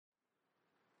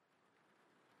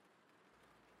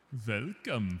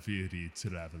Welcome, weary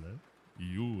traveler.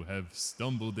 You have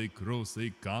stumbled across a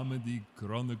comedy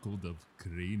chronicled of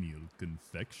cranial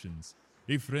confections,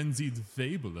 a frenzied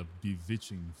fable of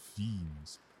bewitching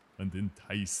fiends, an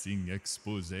enticing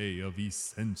expose of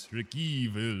eccentric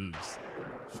evils.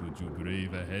 Should you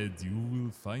brave ahead, you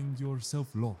will find yourself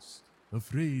lost,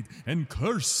 afraid, and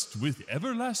cursed with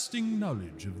everlasting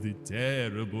knowledge of the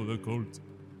terrible occult.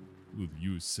 Will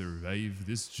you survive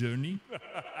this journey?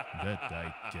 That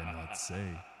I cannot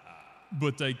say.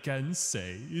 But I can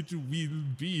say it will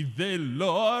be the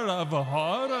lore of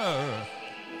horror.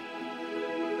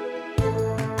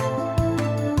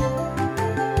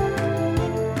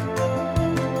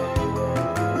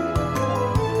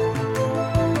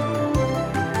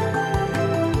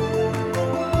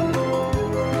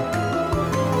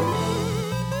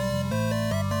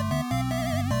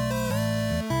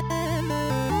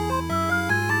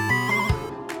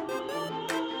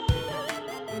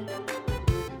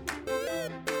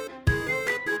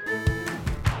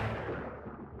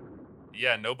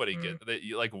 Yeah, nobody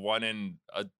like 1 in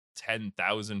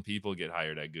 10,000 people get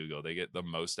hired at Google. They get the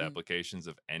most applications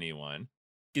of anyone.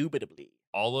 Indubitably.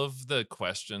 All of the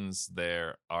questions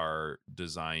there are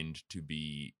designed to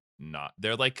be not.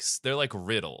 They're like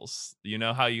riddles. You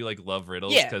know how you like love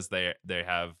riddles because they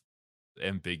have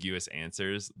ambiguous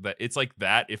answers. That it's like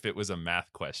that if it was a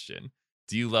math question.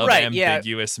 Do you love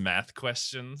ambiguous math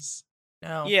questions?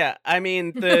 No. Yeah, I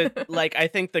mean I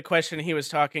think the question he was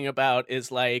talking about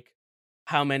is like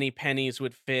how many pennies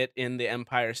would fit in the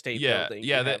Empire State Building?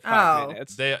 Yeah, have 5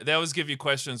 minutes. They always give you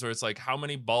questions where it's like, how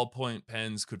many ballpoint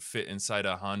pens could fit inside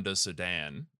a Honda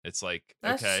sedan? It's like,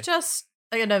 that's okay, just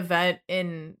like an event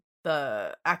in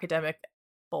the academic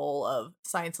bowl of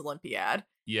Science Olympiad.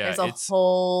 Yeah, there's a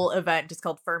whole event just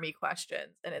called Fermi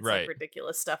questions, and it's right. like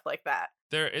ridiculous stuff like that.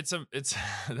 It's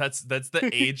that's the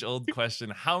age old question.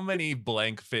 How many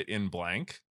blank fit in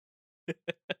blank?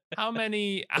 How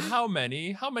many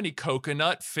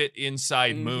coconut fit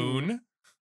inside moon?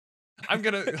 I'm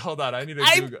gonna hold on. I need to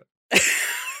Google.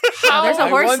 There's a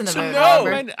horse in the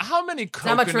moon. How many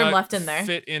coconut not much room left in there.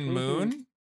 Fit in moon?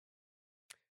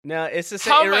 No, it's the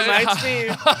same. It reminds me.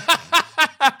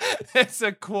 It's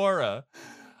a Quora.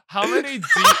 How many?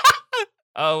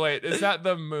 Oh wait, is that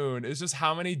the moon? It's just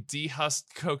how many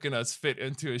dehusked coconuts fit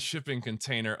into a shipping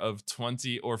container of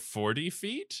 20 or 40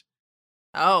 feet?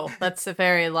 Oh, that's a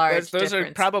very large Those difference.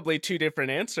 are probably two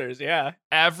different answers, yeah.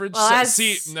 Average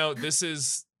no, this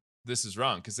is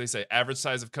wrong because they say average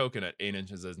size of coconut 8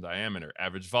 inches in diameter,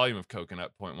 average volume of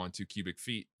coconut 0.12 cubic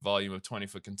feet, volume of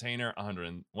 20-foot container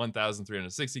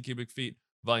 101,360 cubic feet,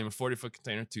 volume of 40-foot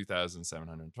container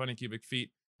 2,720 cubic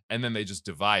feet, and then they just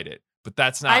divide it. But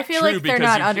that's not. I feel true like they're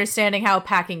not understanding how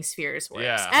packing spheres works.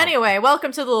 Yeah. Anyway,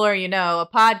 welcome to The Lore You Know, a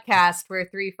podcast where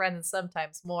three friends and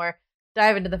sometimes more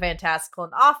dive into the fantastical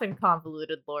and often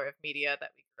convoluted lore of media that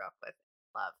we grew up with and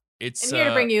love. And here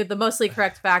to bring you the mostly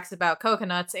correct facts about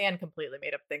coconuts and completely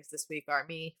made up things this week are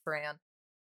me, Fran.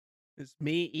 It's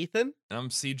me, Ethan. I'm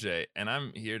CJ, and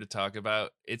I'm here to talk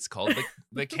about, it's called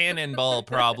the cannonball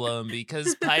problem,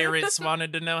 because pirates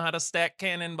wanted to know how to stack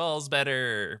cannonballs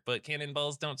better, but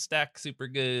cannonballs don't stack super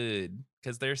good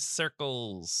because they're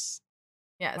circles.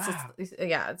 Yeah,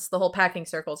 it's the whole packing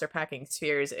circles or packing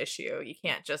spheres issue. You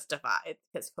can't just divide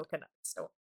because coconuts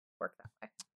don't work that way.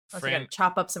 Unless you're gonna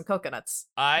chop up some coconuts.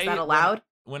 Is that allowed?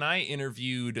 When I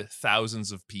interviewed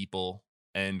thousands of people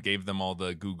and gave them all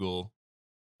the Google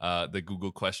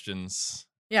questions.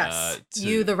 Yes,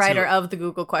 you, the writer of the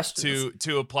Google questions.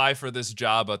 To apply for this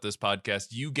job at this podcast,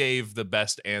 you gave the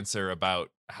best answer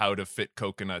about how to fit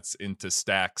coconuts into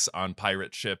stacks on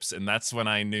pirate ships, and that's when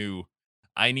I knew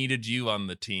I needed you on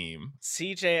the team.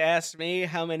 CJ asked me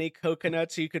how many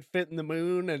coconuts you could fit in the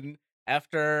moon, and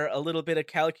after a little bit of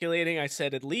calculating, I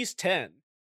said at least 10.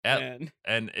 And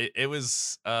it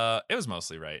was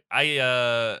mostly right.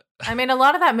 I mean, a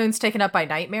lot of that moon's taken up by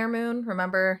Nightmare Moon.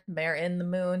 Remember, Mare in the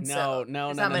Moon. No.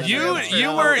 You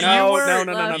were.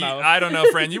 I don't know,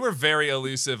 Fran. You were very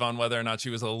elusive on whether or not she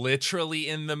was literally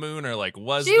in the moon or like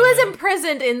was. She was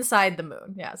imprisoned inside the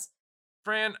moon. Yes,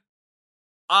 Fran.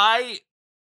 I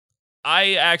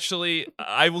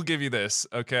will give you this,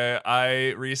 okay?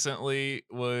 I recently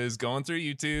was going through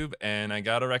YouTube and I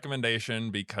got a recommendation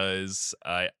because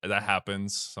that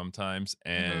happens sometimes.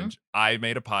 And I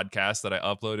made a podcast that I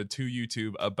uploaded to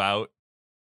YouTube about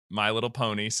My Little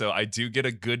Pony. So I do get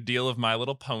a good deal of My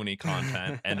Little Pony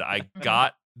content. And I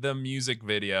got the music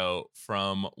video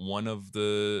from from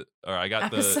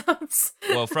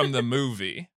the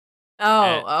movie.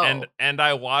 And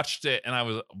I watched it and I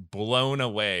was blown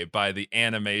away by the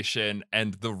animation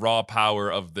and the raw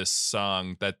power of this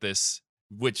song that this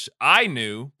which I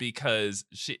knew because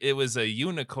it was a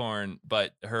unicorn,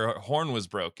 but her horn was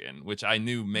broken, which I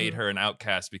knew made her an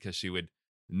outcast because she would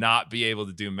not be able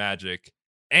to do magic.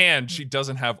 And she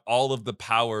doesn't have all of the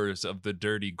powers of the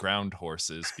dirty ground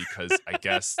horses because I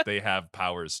guess they have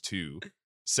powers too.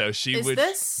 So Is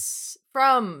this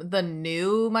from the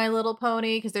new My Little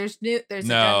Pony? Because there's a Gen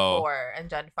 4 and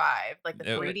Gen 5, like the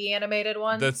 3D animated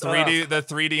ones. The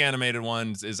 3D animated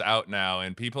ones is out now,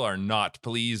 and people are not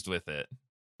pleased with it.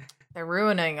 They're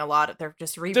ruining a lot. They're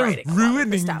just rewriting. They're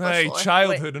ruining my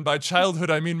childhood, and by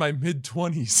childhood I mean my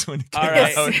mid-20s when it came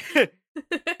out.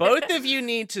 Both of you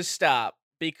need to stop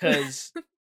because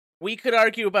we could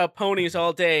argue about ponies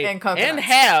all day and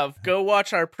go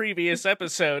watch our previous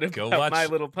episode about My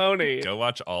Little Pony. Go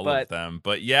watch all of them.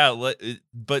 But yeah,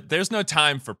 but there's no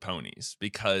time for ponies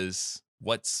because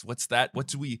what's that? What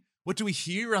do we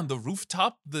hear on the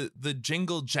rooftop? The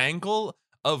jingle jangle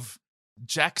of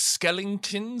Jack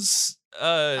Skellington's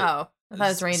I thought it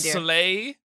was reindeer.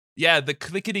 Sleigh. Yeah, the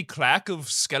clickety clack of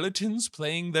skeletons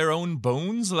playing their own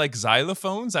bones like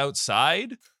xylophones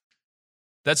outside.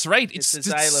 That's right. It's a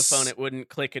xylophone. It wouldn't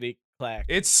clickety clack.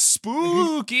 It's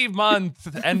spooky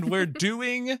month, and we're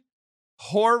doing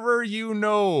Horror You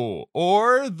Know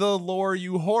or The Lore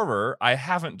You Horror. I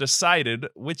haven't decided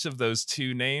which of those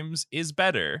two names is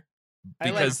better.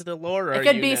 Because the lore. It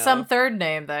could be some third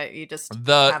name that you just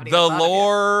the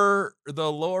lore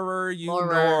you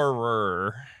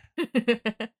know.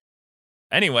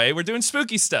 Anyway, we're doing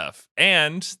spooky stuff.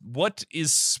 And what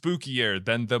is spookier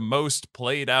than the most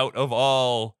played out of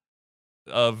all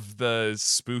of the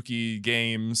spooky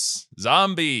games?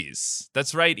 Zombies.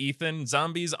 That's right, Ethan.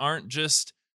 Zombies aren't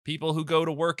just people who go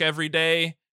to work every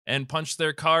day and punch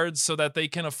their cards so that they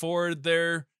can afford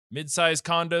their mid-sized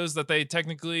condos that they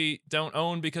technically don't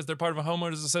own because they're part of a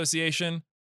homeowners association.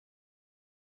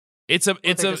 It's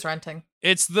just renting.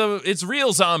 It's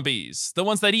real zombies, the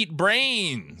ones that eat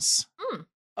brains.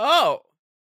 Oh,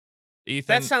 Ethan,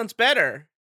 that sounds better.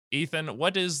 Ethan,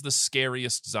 what is the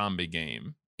scariest zombie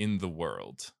game in the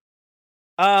world?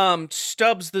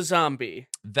 Stubbs the Zombie.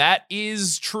 That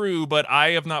is true, but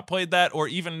I have not played that or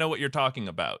even know what you're talking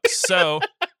about. So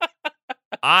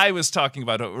I was talking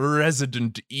about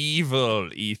Resident Evil,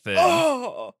 Ethan.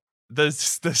 Oh! The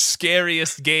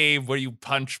scariest game where you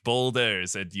punch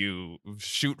boulders and you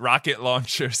shoot rocket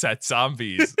launchers at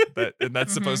zombies. And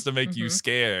that's supposed to make you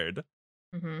scared.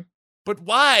 Mm-hmm. But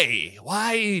why?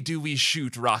 Why do we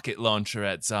shoot rocket launcher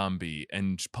at zombie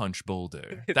and punch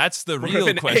boulder? That's the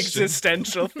real question.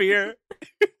 Existential fear.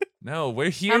 No, we're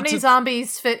here. How many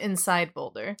zombies fit inside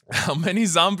boulder? How many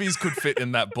zombies could fit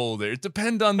in that boulder? It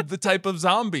depends on the type of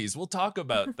zombies. We'll talk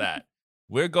about that.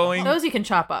 Those you can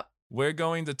chop up. We're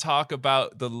going to talk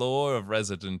about the lore of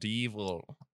Resident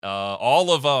Evil.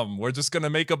 All of them. We're just going to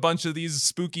make a bunch of these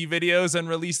spooky videos and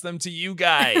release them to you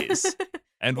guys.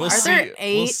 And we'll see. Are there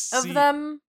 8 of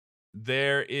them?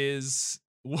 There is.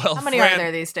 Well, how many are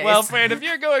there these days? Well, Fran, if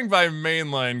you're going by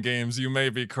mainline games, you may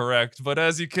be correct. But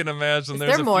as you can imagine,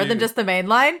 there's there more than just the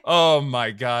mainline? Oh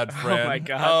my God, Fran! Oh my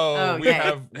God! Oh,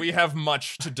 okay. we have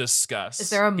much to discuss.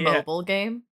 Is there a mobile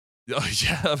game? Oh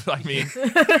yeah, I mean.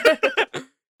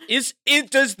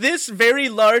 Does this very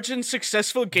large and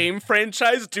successful game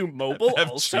franchise do mobile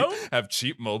also? Have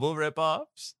cheap mobile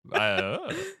ripoffs?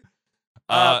 But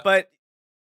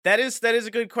that is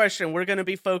a good question. We're going to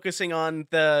be focusing on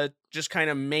the just kind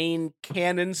of main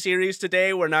canon series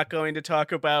today. We're not going to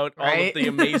talk about all of the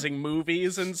amazing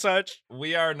movies and such.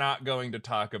 We are not going to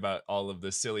talk about all of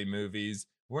the silly movies.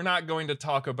 We're not going to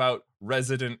talk about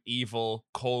Resident Evil: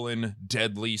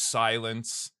 Deadly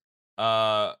Silence.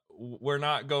 We're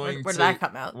not going Where did that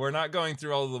come out? We're not going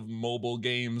through all the mobile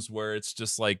games where it's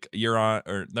just like you're on,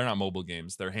 or they're not mobile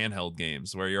games, they're handheld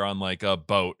games where you're on like a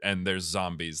boat and there's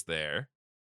zombies there.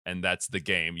 And that's the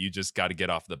game. You just got to get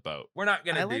off the boat. We're not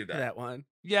going to do that. That one.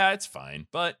 Yeah, it's fine.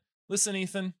 But listen,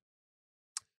 Ethan,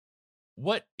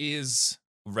 what is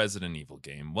Resident Evil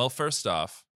game? Well, first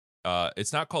off,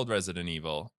 it's not called Resident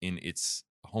Evil in its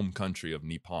home country of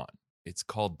Nippon. It's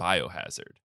called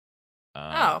Biohazard.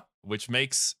 Which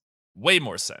makes way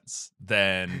more sense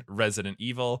than Resident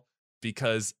Evil,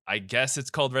 because I guess it's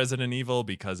called Resident Evil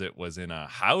because it was in a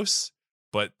house,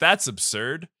 but that's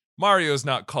absurd. Mario's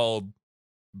not called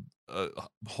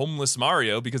homeless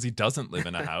Mario because he doesn't live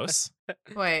in a house.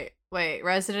 Wait,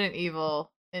 Resident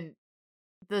Evil, and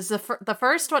does the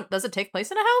first one, does it take place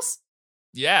in a house?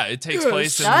 Yeah, it takes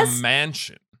place in a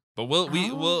mansion. But we'll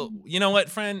you know what,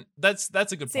 friend? That's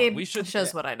a good point. We should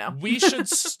shows what I know. We should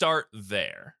start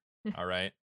there. All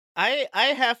right.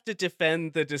 I have to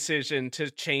defend the decision to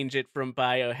change it from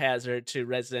Biohazard to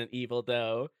Resident Evil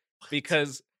though,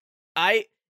 because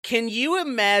Can you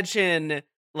imagine,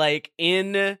 like,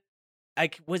 in,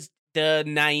 like, was the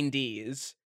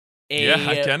 90s? Yeah,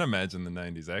 I can imagine the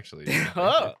 90s, actually.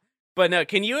 Oh, but no,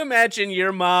 can you imagine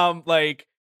your mom, like,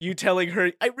 you telling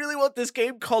her, I really want this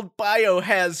game called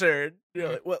Biohazard. You're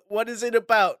like, what is it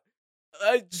about?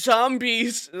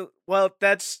 Zombies. Well,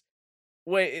 that's,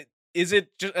 wait, is it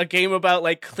just a game about,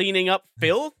 like, cleaning up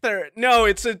filth? Or no,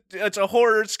 it's a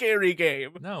horror scary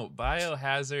game. No,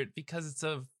 Biohazard, because it's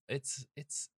a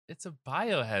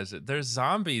biohazard. There's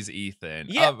zombies, Ethan.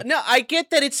 Yeah, no, I get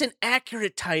that it's an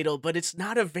accurate title, but it's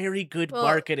not a very good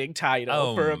marketing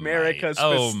title for America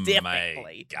specifically. Oh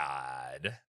my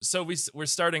god. So we're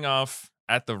starting off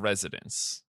at the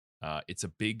residence. It's a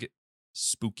big,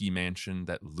 spooky mansion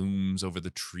that looms over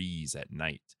the trees at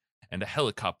night, and a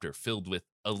helicopter filled with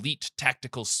elite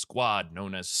tactical squad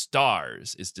known as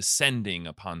STARS is descending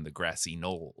upon the grassy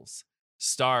knolls.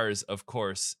 STARS, of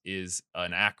course, is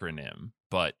an acronym,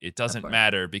 but it doesn't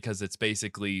matter because it's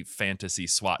basically fantasy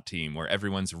SWAT team where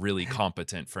everyone's really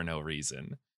competent for no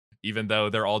reason, even though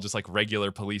they're all just like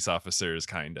regular police officers,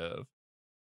 kind of.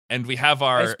 And we have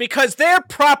our... It's because they're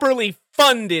properly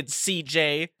funded,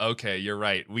 CJ. Okay, you're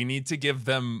right. We need to give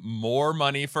them more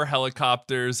money for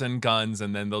helicopters and guns,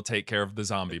 and then they'll take care of the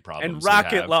zombie problems. And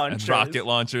rocket launchers. And rocket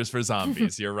launchers for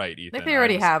zombies. You're right, Ethan. I think they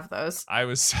already have those. I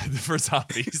was for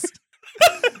zombies.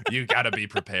 You gotta be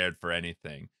prepared for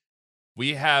anything.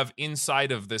 We have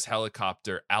inside of this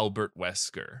helicopter Albert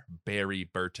Wesker, Barry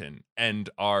Burton, and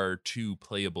our two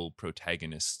playable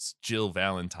protagonists, Jill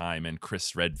Valentine and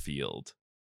Chris Redfield.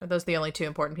 Are those the only two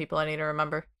important people I need to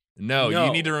remember? No,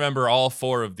 you need to remember all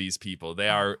four of these people. They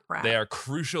are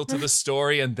crucial to the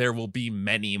story, and there will be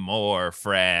many more,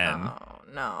 Fran. Oh,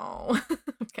 no.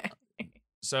 Okay.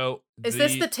 So is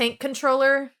this the tank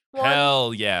controller one?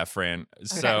 Hell yeah, Fran. Okay.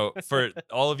 So for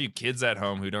all of you kids at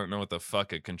home who don't know what the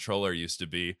fuck a controller used to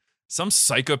be, some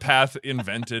psychopath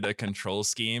invented a control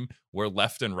scheme where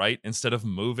left and right, instead of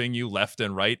moving you left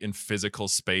and right in physical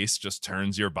space, just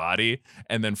turns your body,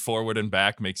 and then forward and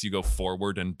back makes you go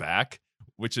forward and back,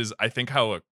 which is, I think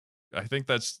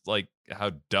that's like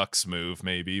how ducks move,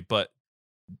 maybe, but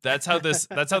that's how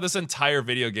this entire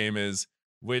video game is,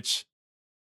 which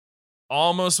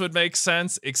almost would make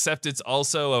sense, except it's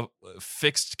also a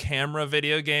fixed camera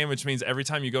video game, which means every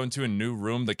time you go into a new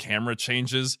room, the camera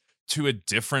changes to a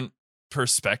different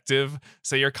perspective.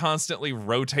 So you're constantly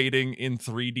rotating in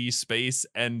 3D space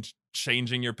and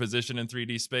changing your position in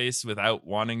 3D space without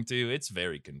wanting to. It's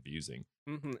very confusing.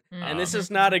 Mm-hmm. And this is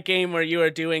not a game where you are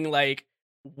doing like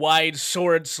wide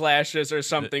sword slashes or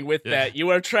something with that. You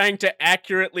are trying to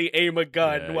accurately aim a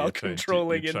gun while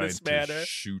controlling in this manner.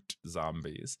 Shoot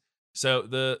zombies. So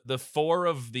the four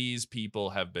of these people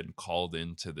have been called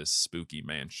into this spooky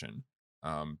mansion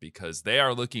because they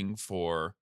are looking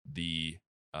for the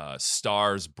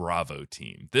STARS Bravo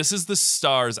team. This is the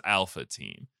STARS Alpha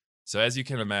team. So as you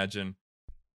can imagine,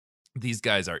 these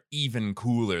guys are even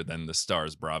cooler than the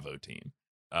STARS Bravo team.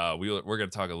 We're going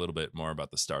to talk a little bit more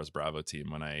about the STARS Bravo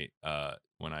team when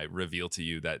I reveal to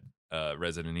you that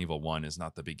Resident Evil 1 is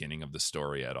not the beginning of the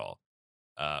story at all.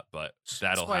 But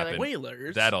that'll happen.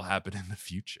 Whalers. That'll happen in the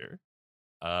future.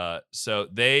 So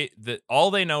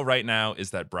all they know right now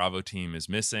is that Bravo team is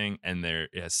missing, and it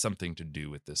has something to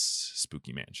do with this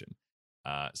spooky mansion.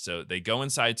 So they go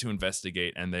inside to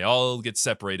investigate, and they all get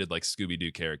separated like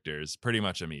Scooby-Doo characters pretty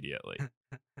much immediately.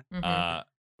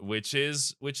 Which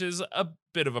is a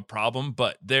bit of a problem,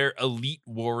 but they're elite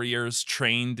warriors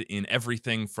trained in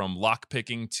everything from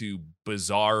lockpicking to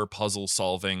bizarre puzzle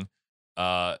solving,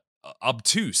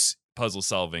 obtuse puzzle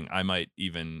solving, I might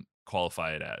even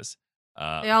qualify it as.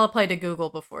 They all applied to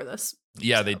Google before this.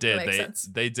 Yeah, so they did.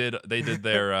 They did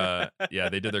their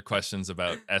they did their questions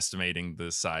about estimating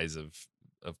the size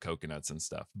of coconuts and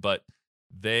stuff. But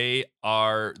they're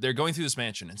going through this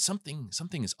mansion, and something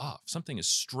is off. Something is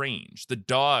strange. The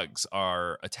dogs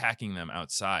are attacking them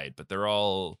outside, but they're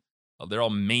all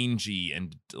mangy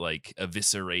and like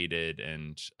eviscerated,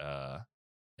 and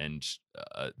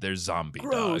they're zombie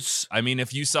dogs. I mean,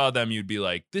 if you saw them, you'd be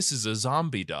like, this is a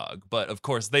zombie dog. But of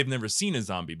course, they've never seen a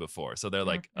zombie before. So they're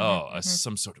like,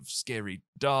 some sort of scary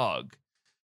dog.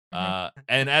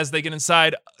 And as they get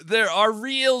inside, there are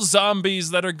real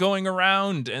zombies that are going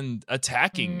around and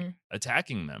attacking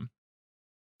them.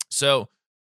 So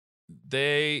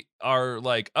they are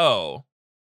like, oh,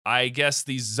 I guess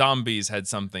these zombies had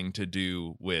something to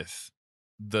do with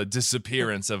the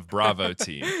disappearance of Bravo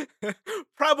team.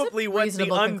 Probably when the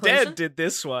undead did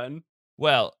this one.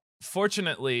 Well,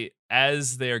 fortunately,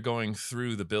 as they're going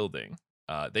through the building,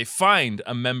 they find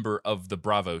a member of the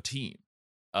Bravo team,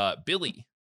 Billy.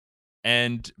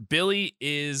 And Billy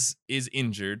is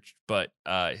injured, but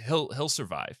he'll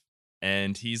survive.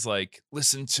 And he's like,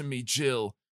 listen to me,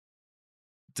 Jill.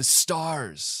 The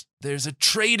stars. There's a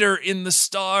traitor in the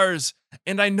stars,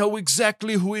 and I know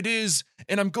exactly who it is,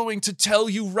 and I'm going to tell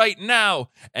you right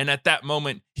now. And at that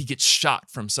moment, he gets shot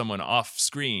from someone off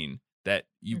screen that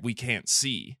we can't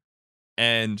see.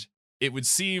 And it would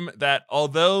seem that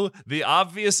although the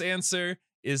obvious answer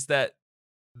is that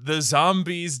the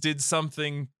zombies did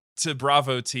something to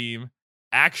Bravo Team,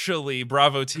 actually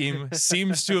Bravo Team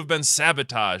seems to have been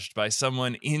sabotaged by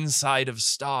someone inside of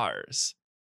stars.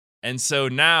 And so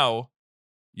now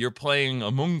you're playing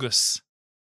Among Us,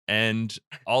 and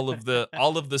all of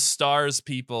the stars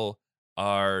people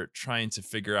are trying to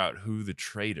figure out who the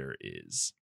traitor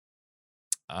is.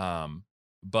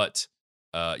 But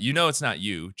it's not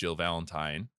you, Jill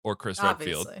Valentine, or Chris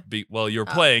Redfield. You're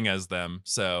playing as them,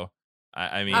 so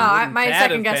I mean, my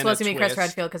second guess was going to be Chris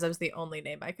Redfield because that was the only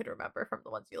name I could remember from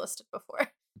the ones you listed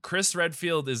before. Chris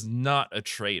Redfield is not a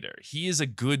traitor. He is a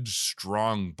good,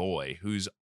 strong boy who's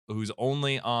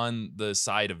only on the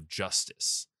side of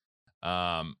justice.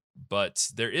 But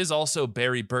there is also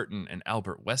Barry Burton and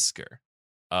Albert Wesker,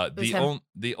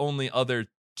 the only other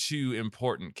two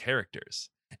important characters.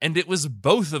 And it was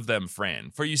both of them,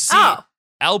 Fran. For you see,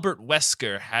 Albert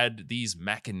Wesker had these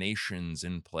machinations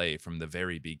in play from the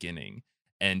very beginning,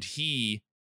 and he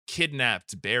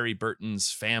kidnapped Barry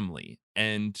Burton's family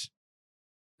and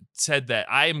said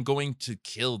that I am going to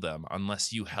kill them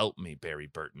unless you help me, Barry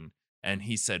Burton. And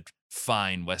he said,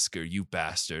 fine, Wesker, you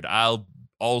bastard. I'll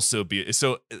also be.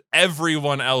 So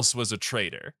everyone else was a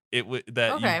traitor. You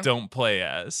don't play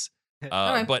as.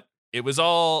 But it was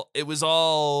all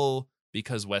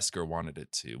because Wesker wanted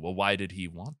it to. Well, why did he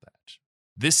want that?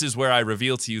 This is where I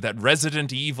reveal to you that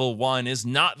Resident Evil 1 is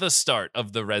not the start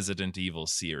of the Resident Evil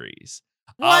series.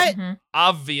 What?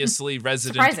 Obviously,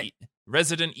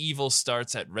 Resident Evil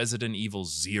starts at Resident Evil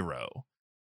 0.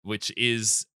 Which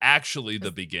is actually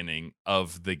the beginning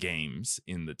of the games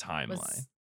in the timeline.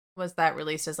 Was that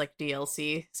released as like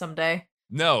DLC someday?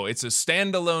 No, it's a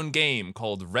standalone game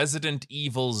called Resident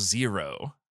Evil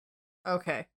 0.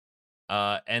 Okay.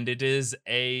 And it is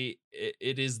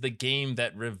the game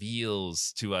that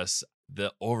reveals to us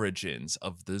the origins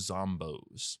of the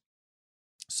zombos.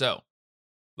 So,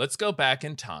 let's go back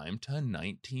in time to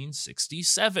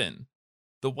 1967.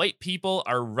 The white people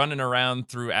are running around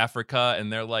through Africa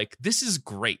and they're like, this is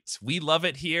great. We love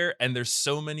it here. And there's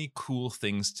so many cool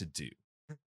things to do.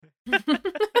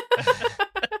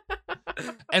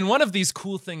 And one of these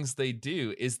cool things they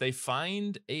do is they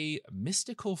find a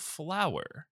mystical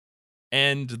flower.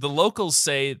 And the locals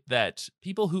say that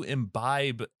people who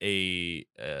imbibe the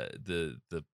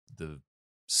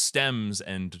stems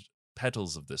and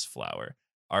petals of this flower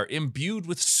are imbued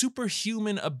with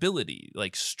superhuman ability,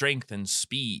 like strength and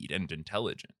speed and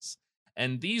intelligence.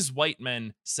 And these white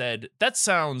men said, that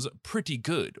sounds pretty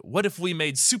good. What if we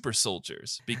made super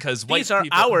soldiers? Because these are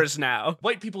ours now.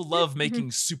 White people love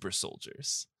making super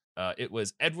soldiers. It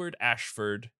was Edward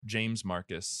Ashford, James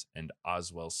Marcus, and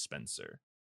Oswell Spencer.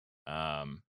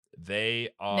 They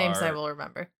are names I will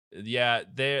remember. Yeah,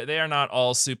 they are not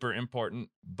all super important,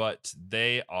 but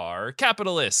they are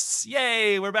capitalists.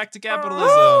 Yay, we're back to capitalism.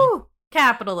 Woo!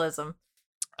 Capitalism.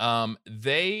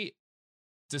 They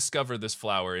discover this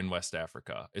flower in West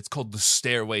Africa. It's called the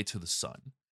Stairway to the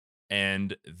Sun.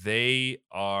 And they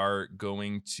are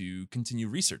going to continue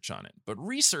research on it. But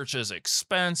research is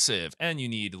expensive, and you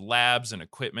need labs and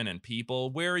equipment and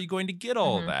people. Where are you going to get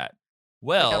all of that?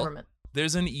 Well,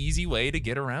 there's an easy way to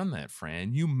get around that,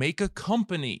 Fran. You make a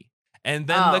company, and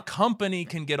then the company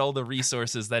can get all the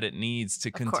resources that it needs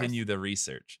to continue the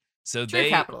research. So True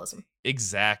capitalism.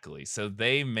 Exactly. So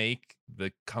they make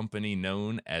the company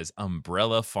known as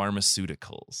Umbrella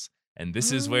Pharmaceuticals. And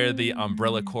this is where the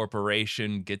Umbrella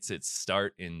Corporation gets its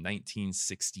start in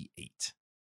 1968.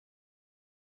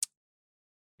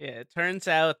 Yeah, it turns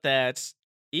out that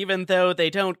even though they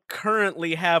don't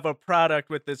currently have a product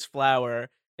with this flower,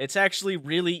 it's actually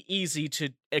really easy to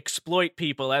exploit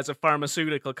people as a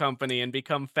pharmaceutical company and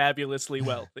become fabulously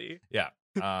wealthy. Yeah.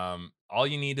 All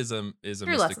you need is a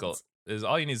mystical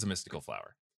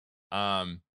flower.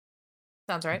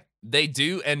 Sounds right. They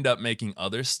do end up making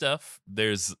other stuff.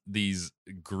 There's these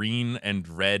green and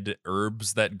red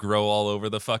herbs that grow all over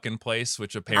the fucking place,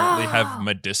 which apparently have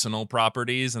medicinal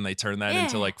properties, and they turn that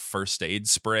into like first aid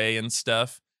spray and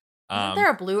stuff. Isn't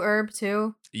there a blue herb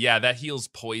too? Yeah, that heals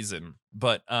poison,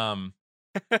 but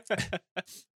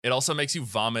it also makes you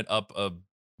vomit up a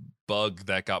bug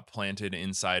that got planted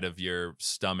inside of your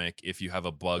stomach if you have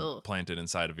a bug planted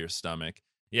inside of your stomach.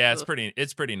 Yeah,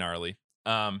 it's pretty gnarly.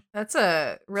 That's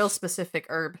a real specific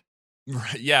herb.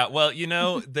 Yeah, well,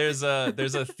 there's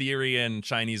a theory in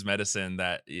Chinese medicine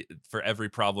that for every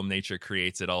problem nature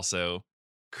creates, it also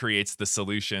creates the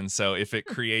solution. So if it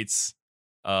creates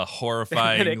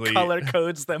horrifyingly it color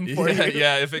codes them for you.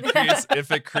 Yeah, if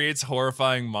it creates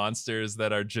horrifying monsters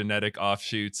that are genetic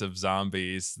offshoots of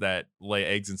zombies that lay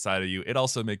eggs inside of you, it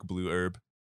also make blue herb.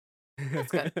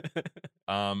 That's good.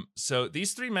 So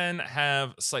these three men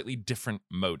have slightly different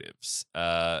motives.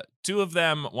 Two of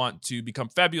them want to become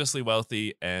fabulously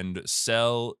wealthy and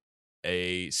sell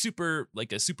a super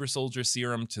soldier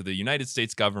serum to the United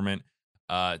States government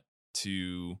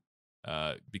to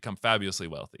become fabulously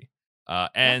wealthy.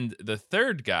 And the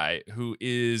third guy, who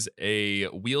is a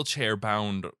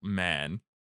wheelchair-bound man,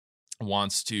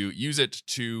 wants to use it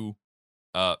to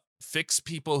fix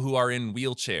people who are in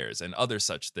wheelchairs and other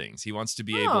such things. He wants to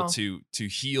be able to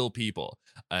heal people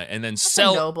and then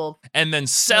sell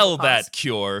that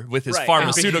cure with his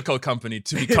pharmaceutical company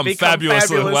to become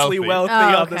fabulously wealthy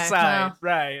on the side.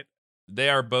 Right. They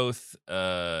are both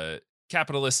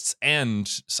capitalists and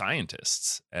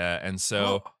scientists, and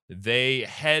so they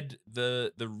head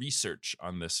the research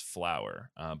on this flower.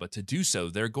 But to do so,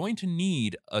 they're going to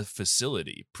need a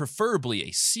facility, preferably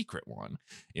a secret one,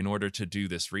 in order to do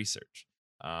this research.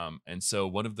 And so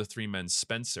one of the three men,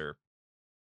 Spencer,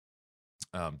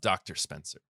 Dr.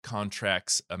 Spencer,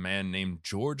 contracts a man named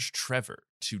George Trevor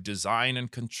to design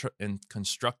and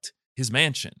construct his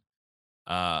mansion.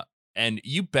 And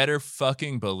you better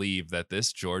fucking believe that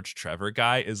this George Trevor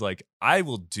guy is like, I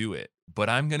will do it, but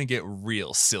I'm going to get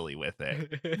real silly with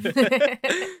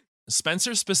it.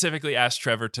 Spencer specifically asked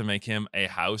Trevor to make him a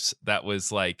house that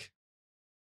was like,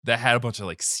 that had a bunch of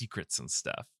like secrets and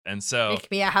stuff. And so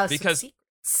make me a house with secrets.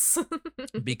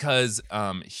 because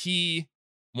he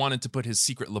wanted to put his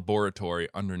secret laboratory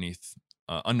underneath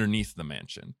the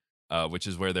mansion, which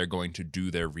is where they're going to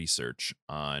do their research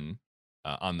on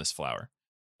this flower.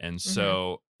 And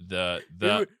so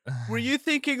were you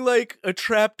thinking like a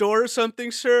trapdoor or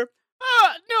something, sir?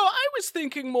 No, I was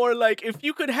thinking more like if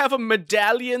you could have a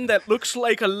medallion that looks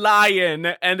like a lion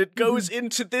and it goes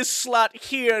into this slot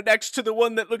here next to the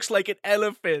one that looks like an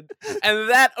elephant, and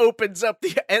that opens up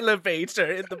the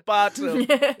elevator in the bottom.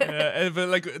 But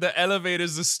like the elevator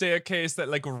is a staircase that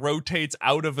like rotates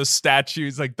out of a statue.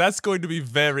 It's like, that's going to be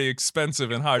very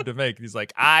expensive and hard to make. And he's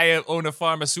like, I own a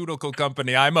pharmaceutical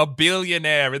company. I'm a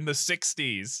billionaire in the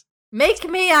 60s. Make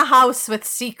me a house with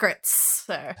secrets,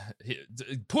 sir.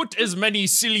 Put as many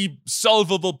silly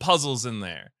solvable puzzles in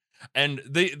there. And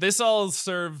this all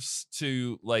serves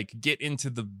to like get into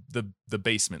the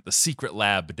basement, the secret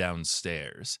lab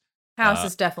downstairs. House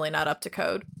is definitely not up to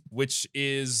code. Which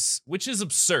is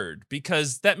absurd,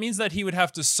 because that means that he would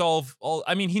have to solve all.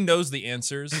 I mean, he knows the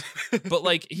answers, but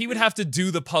like he would have to do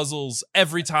the puzzles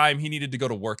every time he needed to go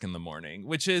to work in the morning,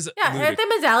 which is aren't the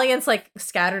medallions like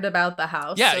scattered about the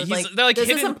house? Yeah, so, they're like does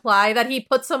hidden. This imply that he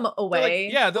puts them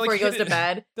away before he goes to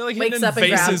bed? They're like wakes up and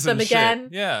grabs them again.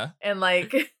 Yeah, and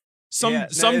like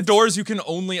some doors you can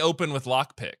only open with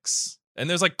lockpicks, and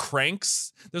there's like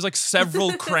cranks. There's like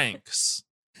several cranks.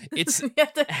 It's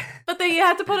but then you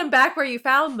have to put them back where you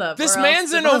found them. This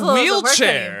man's in a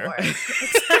wheelchair.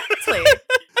 Exactly.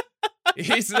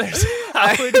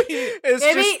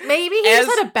 Maybe he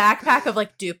just had a backpack of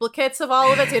like duplicates of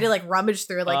all of it, so he had to like rummage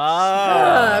through like,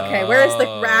 okay, where's the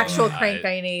actual crank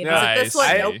I need? Is it this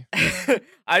one? Nope.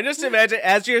 I just imagine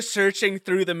as you're searching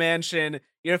through the mansion,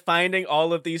 you're finding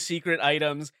all of these secret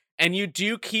items, and you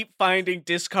do keep finding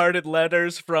discarded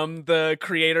letters from the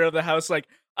creator of the house, like,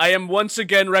 I am once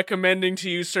again recommending to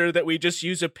you, sir, that we just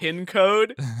use a PIN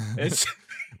code. It's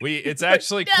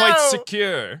actually quite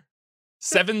secure.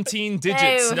 17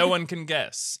 digits, no one can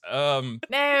guess.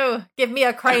 No, give me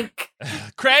a crank.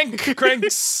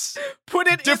 Cranks. Put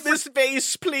it in this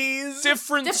vase, please.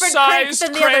 Different size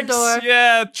than cranks. The other door.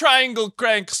 Yeah, triangle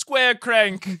crank, square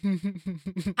crank.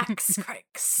 Axe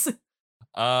cranks.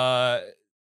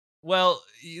 Well,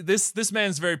 this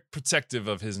man's very protective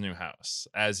of his new house.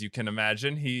 As you can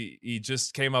imagine, he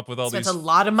just came up with all these a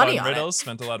lot of money on riddles, it.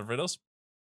 spent a lot of riddles.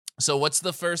 So what's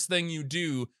the first thing you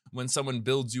do when someone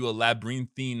builds you a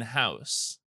labyrinthine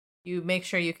house? You make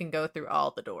sure you can go through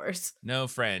all the doors. No,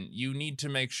 friend, you need to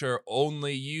make sure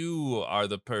only you are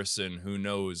the person who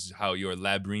knows how your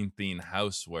labyrinthine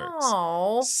house works.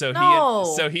 Oh,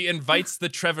 so he invites the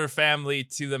Trevor family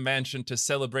to the mansion to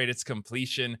celebrate its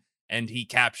completion. And he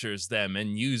captures them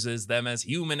and uses them as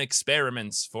human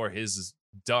experiments for his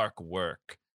dark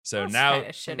work. So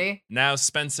that's now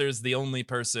Spencer's the only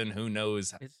person who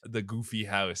knows the goofy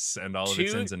house and all of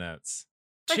its ins and outs.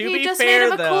 But he just made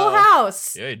him a cool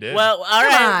house. Yeah, he did. Well, all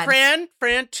right,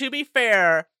 Fran, to be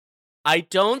fair, I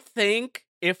don't think,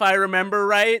 if I remember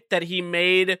right, that he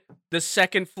made the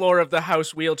second floor of the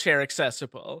house wheelchair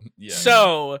accessible. Yeah.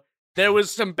 So there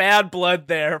was some bad blood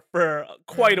there for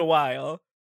quite a while.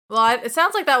 Well, it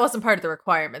sounds like that wasn't part of the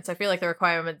requirements. I feel like the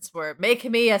requirements were make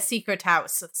me a secret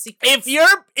house. If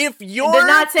you're did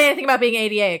not say anything about being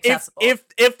ADA accessible.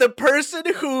 If the person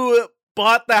who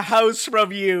bought the house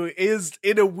from you is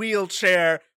in a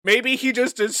wheelchair, maybe he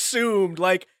just assumed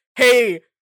like, hey,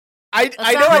 I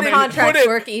know I didn't put it.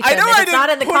 Work, Ethan. I know I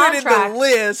didn't put it in the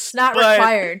list. It's not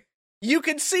required. You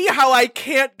can see how I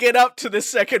can't get up to the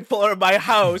second floor of my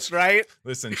house, right?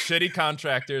 Listen, shitty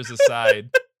contractors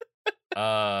aside.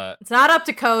 It's not up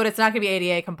to code. It's not going to be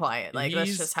ADA compliant. Like,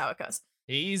 that's just how it goes.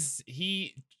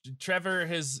 Trevor,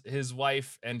 his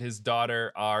wife and his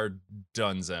daughter are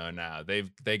donezo now.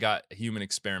 They got human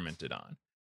experimented on.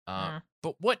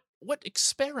 But what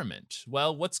experiment?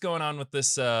 Well, what's going on with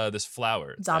this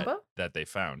flower that they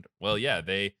found? Well, yeah,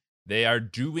 they are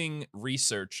doing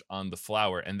research on the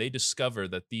flower, and they discover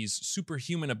that these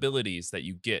superhuman abilities that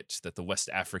you get that the West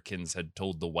Africans had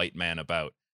told the white man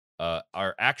about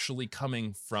are actually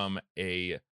coming from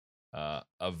a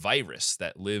virus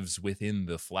that lives within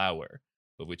the flower,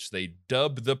 which they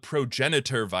dub the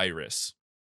progenitor virus.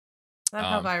 Is that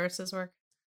how viruses work?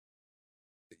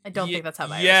 I don't think that's how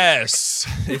viruses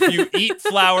work. If you eat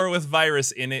flour with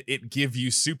virus in it, it give you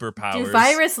superpowers. Do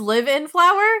viruses live in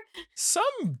flour?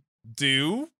 Some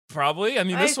do, probably. I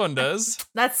mean, this one does.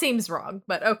 That seems wrong,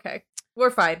 but okay.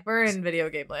 We're fine. We're in video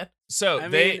game land. So I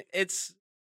mean, it's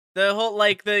the whole,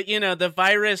 like, the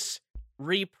virus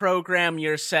reprogram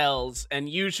your cells, and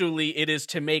usually it is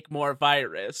to make more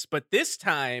virus, but this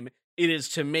time it is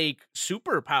to make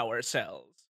superpower cells.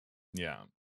 Yeah.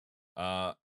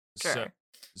 Sure.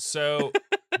 So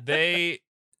they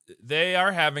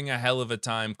are having a hell of a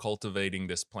time cultivating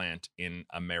this plant in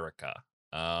America.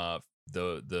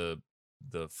 The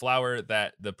flower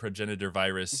that the progenitor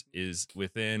virus is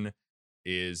within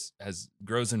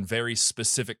grows in very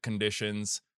specific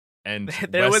conditions. And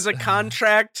there was a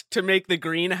contract to make the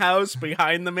greenhouse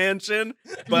behind the mansion,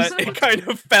 but it kind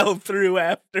of fell through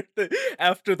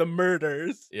after the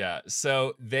murders. Yeah,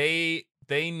 so they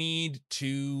need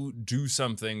to do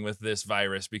something with this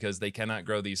virus because they cannot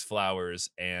grow these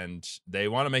flowers, and they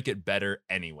want to make it better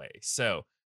anyway. So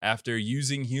after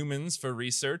using humans for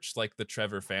research, like the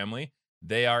Trevor family,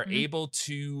 they are able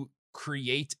to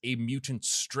create a mutant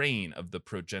strain of the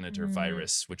progenitor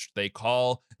virus, which they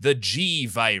call the G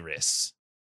virus.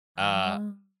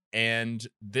 And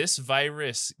this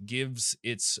virus gives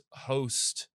its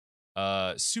host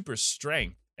super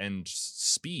strength and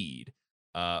speed,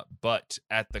 but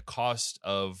at the cost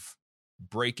of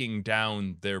breaking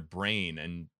down their brain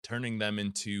and turning them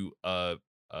into a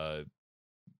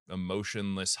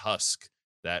emotionless husk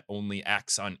that only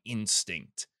acts on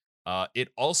instinct. It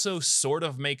also sort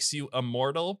of makes you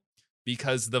immortal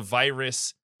because the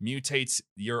virus mutates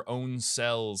your own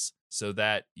cells so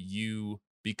that you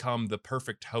become the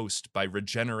perfect host by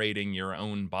regenerating your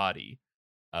own body.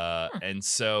 And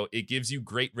so it gives you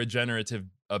great regenerative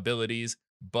abilities,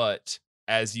 but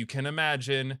as you can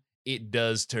imagine, it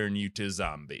does turn you to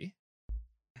zombie.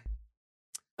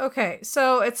 Okay,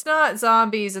 so it's not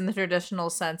zombies in the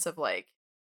traditional sense of like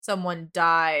someone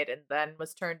died and then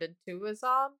was turned into a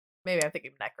zombie. Maybe I'm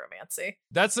thinking necromancy.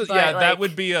 That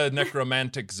would be a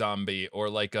necromantic zombie or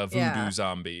like a voodoo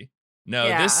zombie.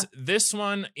 No, this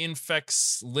one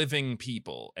infects living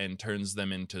people and turns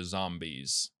them into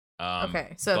zombies.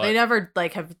 Okay, so they never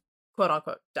like have quote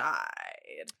unquote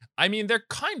died. I mean, they're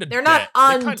kind of they're dead.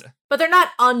 But they're not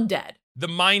undead. The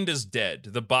mind is dead.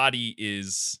 The body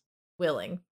is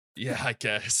willing. Yeah, I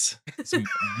guess. It's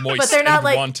moist but they're not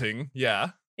and wanting. Yeah.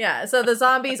 Yeah, so the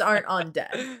zombies aren't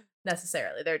undead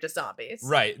necessarily. They're just zombies.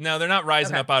 Right. No, they're not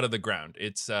rising up out of the ground.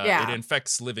 It's it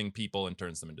infects living people and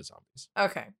turns them into zombies.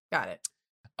 Okay, got it.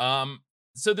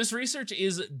 So this research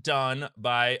is done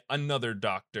by another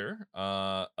doctor,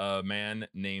 a man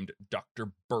named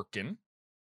Dr. Birkin.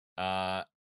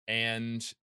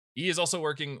 And he is also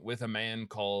working with a man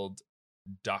called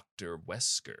Dr.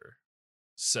 Wesker.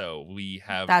 So we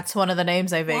have... That's one of the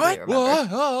names I vaguely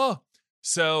remember.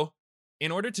 So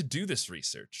in order to do this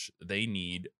research, they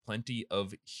need plenty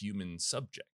of human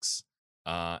subjects.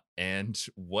 And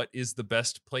what is the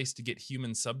best place to get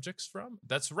human subjects from?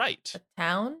 That's right. A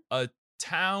town? A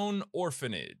town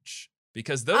orphanage.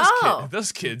 Because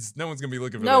those kids, no one's going to be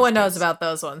looking for those No one kids. knows about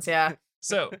those ones, yeah.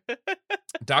 So,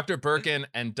 Dr. Birkin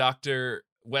and Dr.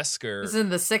 Wesker. This is in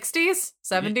the 60s,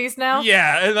 70s now.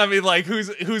 Yeah, and I mean, like,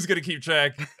 who's gonna keep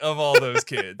track of all those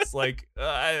kids? Like,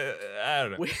 I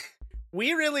don't know.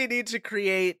 We really need to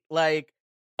create like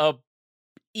a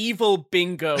evil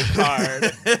bingo card.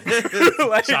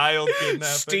 Like, child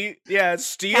kidnapping.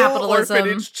 Steal capitalism.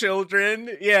 Orphanage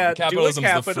children. Yeah,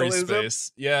 capitalism's the free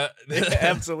space. Yeah,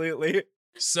 absolutely.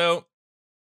 So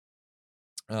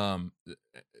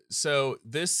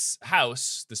this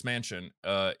house, this mansion,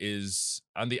 is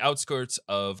on the outskirts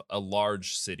of a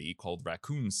large city called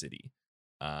Raccoon City,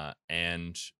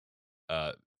 and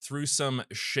through some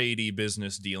shady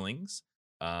business dealings,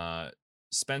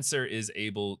 Spencer is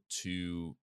able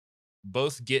to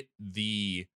both get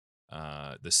the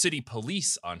city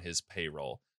police on his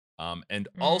payroll, and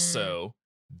also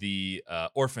the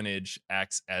orphanage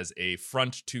acts as a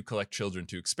front to collect children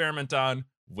to experiment on.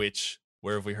 Which,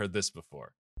 where have we heard this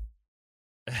before?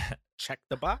 Check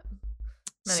the box.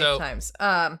 Many times.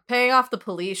 Paying off the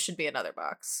police should be another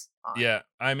box. Yeah,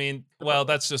 I mean, well,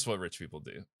 that's just what rich people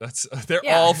do. They're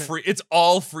all free. It's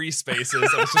all free spaces.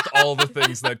 It's just all the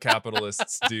things that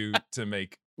capitalists do to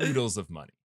make oodles of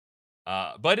money.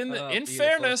 But in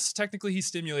fairness, technically he's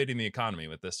stimulating the economy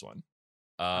with this one,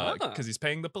 because he's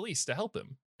paying the police to help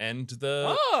him, and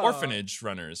the orphanage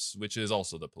runners, which is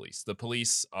also the police. The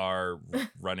police are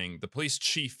running. The police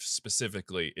chief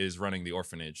specifically is running the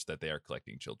orphanage that they are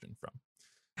collecting children from.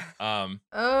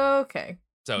 Okay.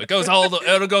 So it goes all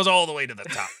the way to the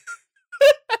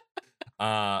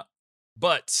top.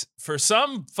 But for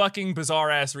some fucking bizarre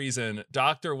ass reason,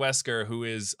 Dr. Wesker, who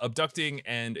is abducting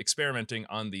and experimenting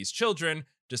on these children,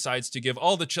 decides to give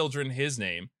all the children his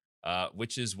name,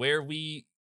 which is where we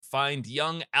find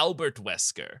young Albert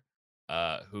Wesker,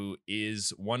 who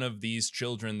is one of these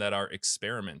children that are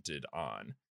experimented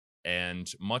on.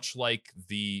 And much like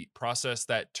the process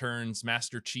that turns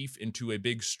Master Chief into a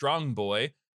big strong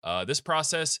boy, this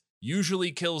process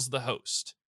usually kills the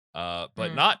host,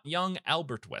 but not young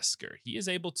Albert Wesker. He is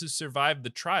able to survive the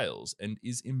trials and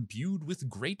is imbued with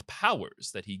great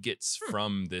powers that he gets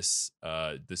from this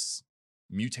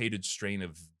mutated strain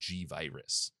of G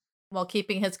virus. While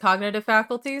keeping his cognitive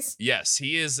faculties? Yes,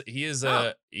 he is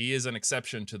an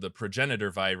exception to the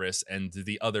progenitor virus and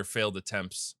the other failed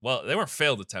attempts. Well, they weren't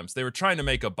failed attempts. They were trying to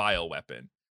make a bioweapon.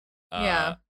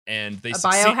 And they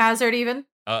biohazard even?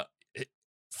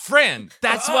 Fran,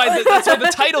 that's why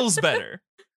the title's better.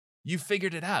 You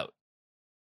figured it out.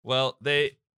 Well,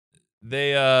 they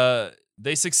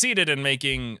succeeded in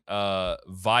making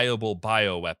viable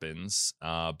bioweapons,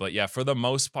 but yeah, for the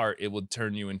most part, it would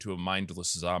turn you into a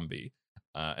mindless zombie.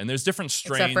 And there's different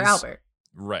strains. Except for Albert.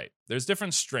 Right. There's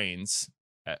different strains.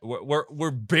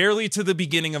 We're barely to the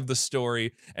beginning of the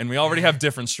story, and we already have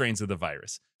different strains of the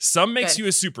virus. Some makes you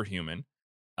a superhuman,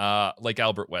 like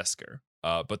Albert Wesker,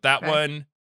 but that one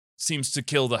seems to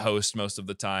kill the host most of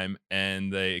the time,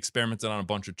 and they experimented on a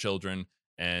bunch of children,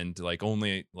 and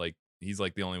he's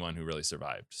like the only one who really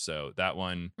survived. So that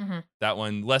one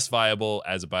less viable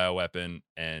as a bioweapon,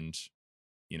 and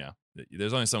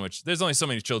there's only so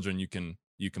many children you can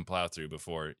plow through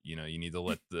before you need to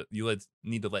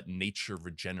let nature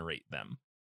regenerate them.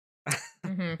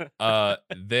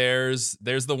 There's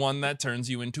the one that turns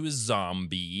you into a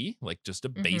zombie, like just a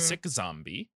basic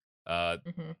zombie.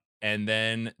 And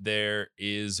then there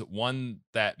is one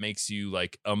that makes you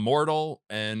like immortal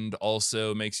and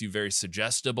also makes you very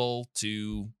suggestible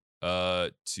to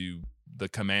the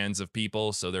commands of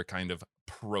people, so they're kind of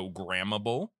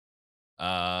programmable.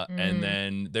 And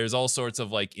then there's all sorts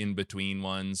of like in between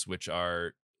ones, which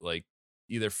are like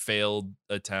either failed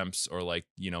attempts or like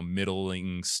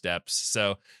middling steps.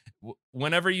 So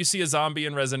whenever you see a zombie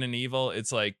in Resident Evil,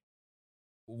 it's like,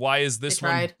 why is this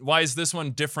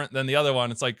one different than the other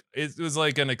one? It's like it was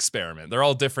like an experiment. They're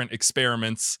all different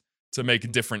experiments to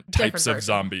make different types of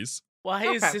zombies. Why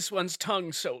is this one's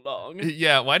tongue so long?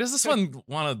 Yeah, why does this one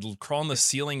want to crawl on the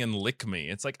ceiling and lick me?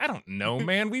 It's like, I don't know,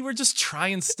 man. We were just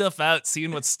trying stuff out,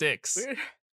 seeing what sticks.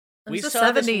 We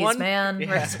saw the 70s, man.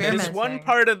 We're experimenting. There's one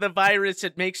part of the virus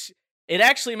it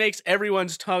actually makes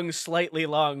everyone's tongue slightly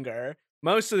longer.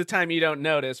 Most of the time you don't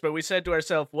notice, but we said to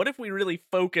ourselves, what if we really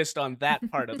focused on that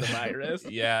part of the virus?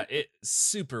 Yeah, it's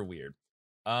super weird.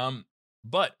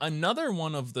 But another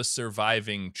one of the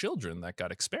surviving children that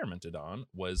got experimented on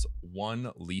was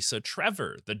one Lisa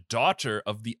Trevor, the daughter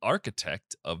of the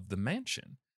architect of the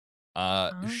mansion.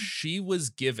 She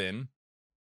was given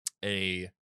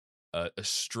a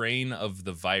strain of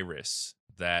the virus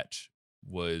that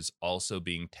was also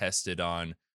being tested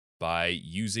on by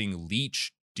using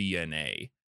leech DNA,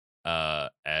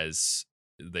 as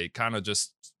they kind of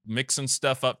just mixing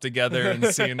stuff up together and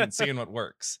seeing what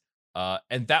works.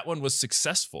 And that one was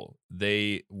successful.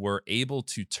 They were able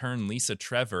to turn Lisa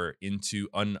Trevor into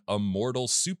an immortal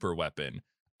super weapon,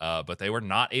 but they were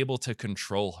not able to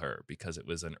control her because it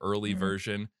was an early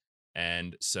version.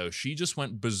 And so she just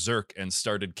went berserk and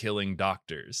started killing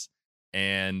doctors.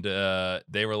 And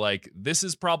they were like, this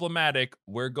is problematic.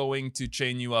 We're going to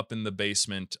chain you up in the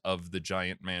basement of the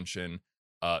giant mansion.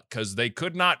 Because they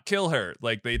could not kill her.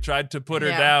 Like, they tried to put her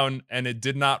down, and it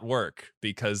did not work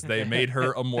because they made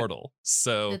her immortal.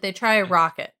 So did they try a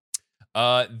rocket?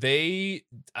 I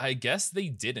guess they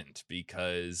didn't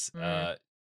because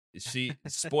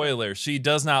spoiler, she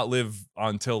does not live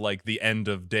until like the end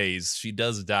of days. She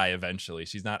does die eventually.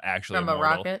 She's not actually from immortal,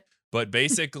 a rocket. But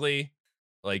basically,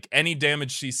 like any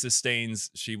damage she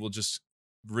sustains, she will just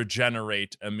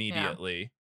regenerate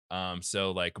immediately. Yeah.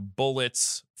 So like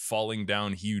bullets falling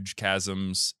down huge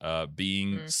chasms,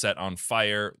 being set on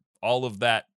fire, all of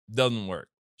that doesn't work.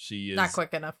 She is not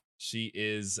quick enough. She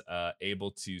is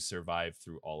able to survive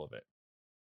through all of it.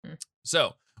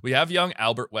 So we have young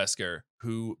Albert Wesker,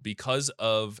 who, because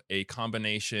of a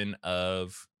combination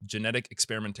of genetic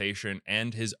experimentation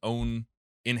and his own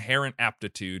inherent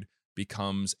aptitude,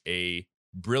 becomes a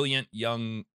brilliant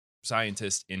young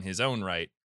scientist in his own right,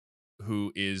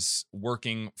 who is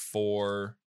working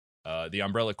for the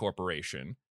Umbrella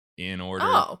Corporation in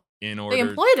order. They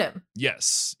employed him.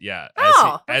 Yes, yeah.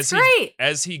 That's great.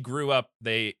 As he grew up,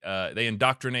 they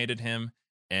indoctrinated him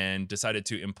and decided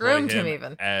to employ Groomed him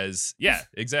even. as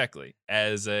exactly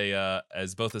as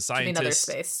both a scientist. Another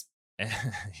space.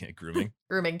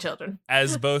 Grooming children.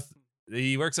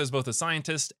 He works as both a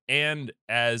scientist and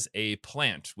as a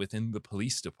plant within the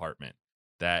police department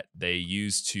that they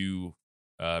use to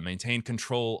maintain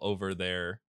control over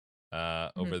their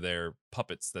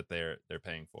puppets that they're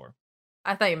paying for.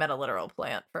 I thought you meant a literal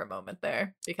plant for a moment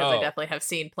there, because I definitely have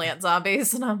seen plant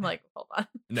zombies, and I'm like, hold on.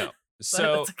 No,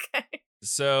 so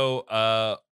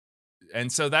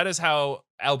and so that is how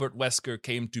Albert Wesker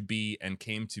came to be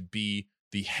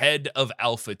the head of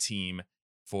Alpha Team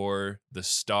for the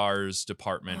STARS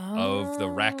department of the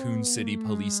Raccoon City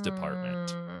Police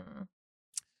Department.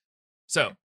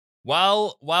 So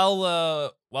while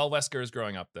Wesker is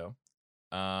growing up, though,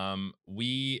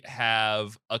 we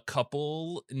have a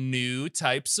couple new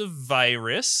types of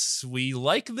virus. We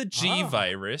like the G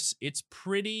virus. It's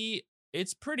pretty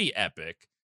epic.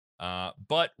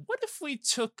 But what if we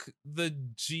took the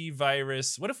G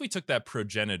virus? What if we took that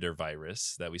progenitor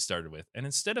virus that we started with, and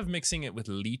instead of mixing it with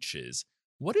leeches,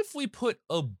 what if we put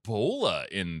Ebola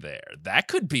in there? That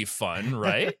could be fun,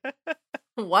 right?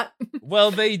 What?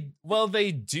 Well, they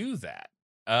do that.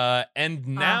 And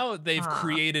now they've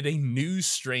created a new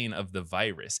strain of the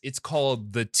virus. It's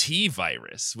called the T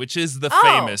virus, which is the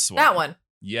famous one. That one.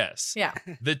 Yes. Yeah.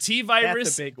 The T virus.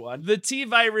 That's a big one. The T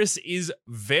virus is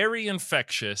very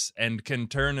infectious and can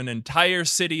turn an entire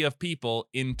city of people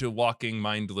into walking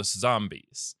mindless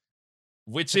zombies.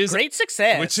 Which is great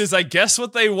success. Which is, I guess,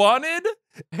 what they wanted.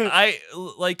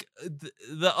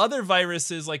 The other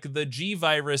viruses, like the G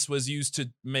virus, was used to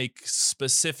make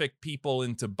specific people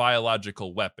into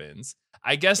biological weapons.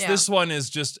 I guess this one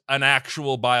is just an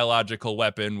actual biological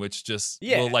weapon, which just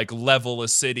will like level a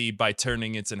city by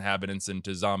turning its inhabitants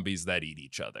into zombies that eat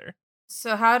each other.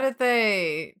 So how did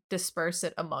they disperse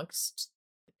it amongst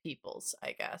the peoples,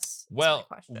 I guess? Well,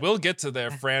 we'll get to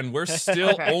there, Fran. We're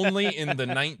still only in the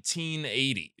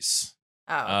 1980s.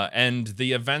 And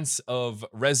the events of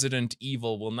Resident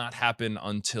Evil will not happen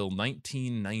until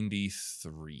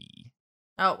 1993.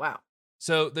 Oh, wow.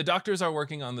 So the doctors are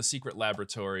working on the secret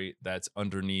laboratory that's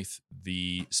underneath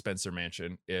the Spencer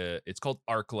Mansion. It's called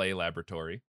Arklay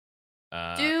Laboratory.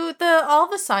 Do all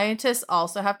the scientists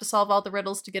also have to solve all the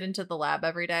riddles to get into the lab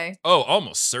every day? Oh,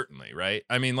 almost certainly, right?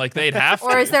 I mean, like they'd have to.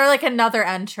 Or is there like another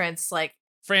entrance, like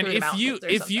Fran,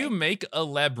 if you make a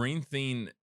labyrinthine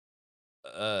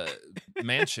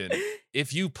mansion,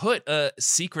 if you put a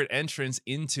secret entrance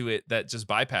into it that just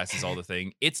bypasses all the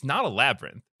thing, it's not a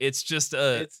labyrinth. It's just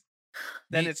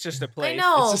it's just a place. I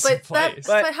know,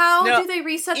 but how do they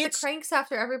reset the cranks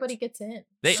after everybody gets in?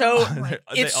 They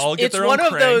all get their own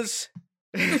crank. Those.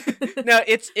 No,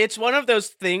 it's one of those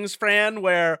things, Fran,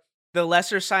 where the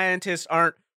lesser scientists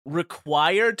aren't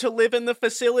required to live in the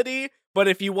facility, but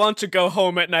if you want to go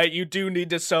home at night, you do need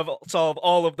to solve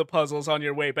all of the puzzles on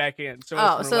your way back in. So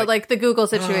like the Google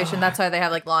situation, that's why they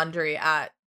have like laundry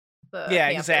at the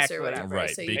campus or whatever. Right,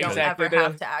 so you don't ever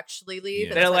have to actually leave.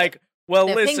 Yeah. They're like, well,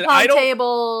 listen, ping pong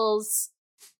tables.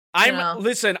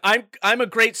 Listen, I'm a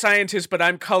great scientist, but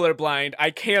I'm colorblind.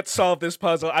 I can't solve this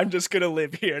puzzle. I'm just gonna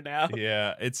live here now.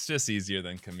 Yeah, it's just easier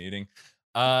than commuting.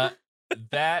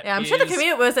 I'm sure the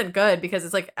commute wasn't good because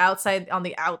it's like outside on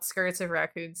the outskirts of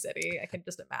Raccoon City. I can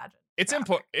just imagine.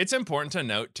 It's important to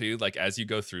note too, like as you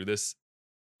go through this,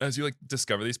 as you like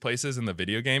discover these places in the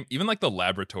video game, even like the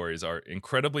laboratories are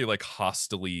incredibly like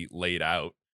hostily laid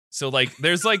out. So like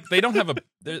there's like they don't have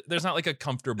there's not like a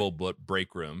comfortable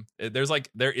break room. There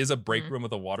is a break room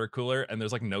with a water cooler and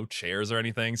there's like no chairs or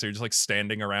anything. So you're just like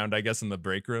standing around, I guess, in the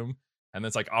break room. And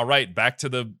it's like, all right, back to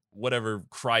the whatever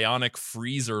cryonic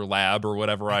freezer lab or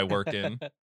whatever I work in.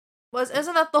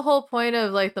 Isn't that the whole point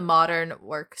of like the modern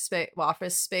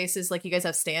office spaces? Like you guys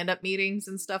have stand-up meetings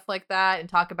and stuff like that and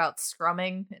talk about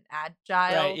scrumming and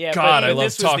agile. Right, yeah, God, I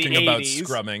love talking about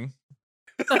scrumming.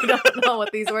 I don't know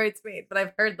what these words mean, but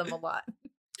I've heard them a lot.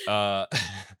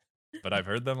 But I've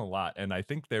heard them a lot, and I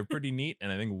think they're pretty neat,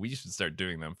 and I think we should start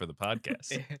doing them for the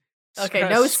podcast. Okay,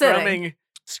 no sitting.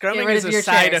 Scrumming is a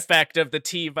side effect of the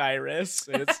T virus.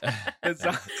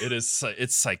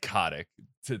 It's psychotic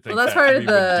to think that's that part of we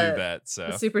would do that. So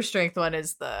the super strength one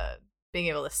is the being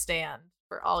able to stand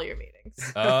for all your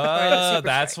meetings. Oh,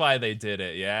 that's why they did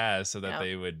it. Yeah, so that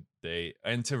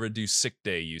and to reduce sick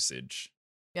day usage.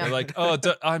 Yeah. They're like, oh,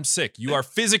 I'm sick. You are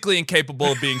physically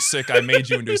incapable of being sick. I made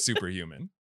you into a superhuman.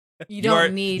 You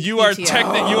are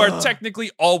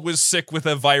technically always sick with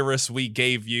a virus we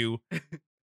gave you.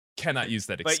 Cannot use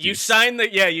that excuse. But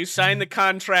you sign the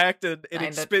contract and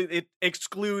it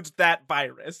excludes that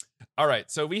virus. All right,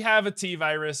 so we have a T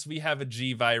virus, we have a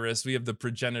G virus, we have the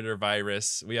progenitor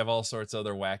virus, we have all sorts of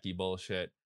other wacky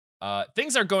bullshit.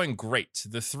 Things are going great.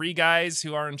 The three guys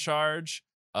who are in charge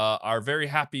are very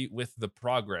happy with the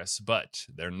progress, but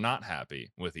they're not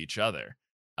happy with each other.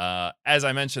 As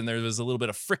I mentioned, there was a little bit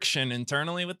of friction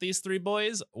internally with these three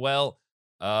boys. Well,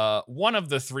 one of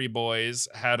the three boys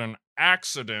had an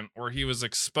accident where he was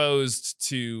exposed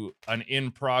to an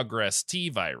in-progress T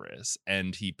virus,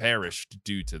 and he perished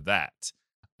due to that.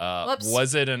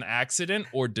 Was it an accident,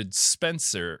 or did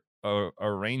Spencer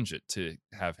arrange it to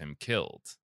have him killed?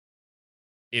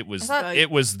 It was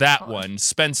that one.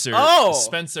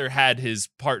 Spencer had his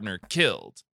partner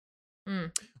killed,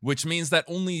 which means that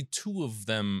only two of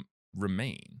them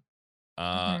remain.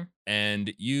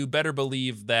 And you better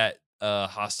believe that a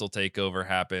hostile takeover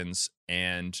happens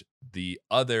and the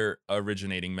other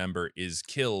originating member is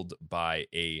killed by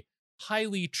a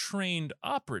highly trained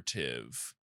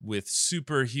operative with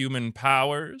superhuman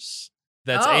powers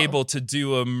that's able to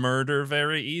do a murder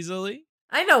very easily.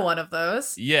 I know one of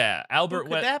those. Yeah, Who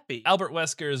could that be? Albert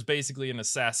Wesker is basically an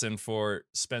assassin for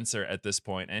Spencer at this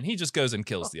point, and he just goes and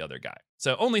kills the other guy.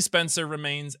 So only Spencer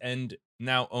remains and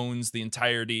now owns the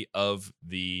entirety of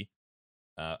the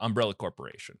Umbrella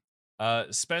Corporation.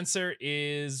 Spencer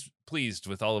is pleased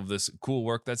with all of this cool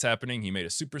work that's happening. He made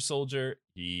a super soldier.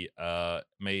 He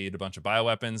made a bunch of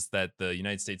bioweapons that the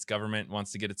United States government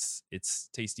wants to get its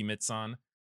tasty mitts on.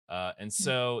 And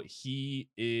so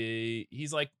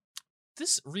he's like,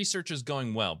 this research is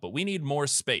going well, but we need more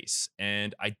space.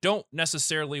 And I don't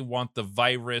necessarily want the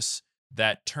virus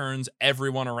that turns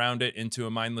everyone around it into a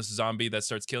mindless zombie that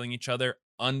starts killing each other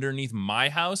underneath my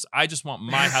house. I just want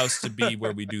my house to be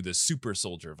where we do the super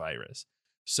soldier virus.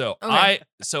 So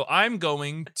I'm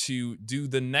going to do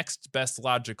the next best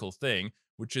logical thing,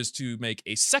 which is to make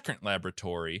a second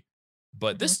laboratory,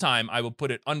 but this time I will put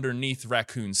it underneath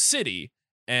Raccoon City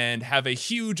and have a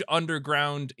huge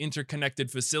underground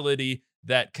interconnected facility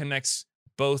that connects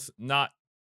both not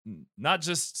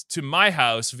just to my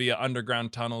house via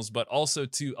underground tunnels, but also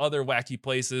to other wacky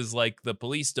places like the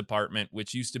police department,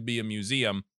 which used to be a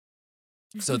museum,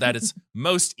 so that it's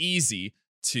most easy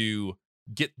to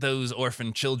get those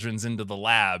orphan childrens into the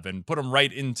lab and put them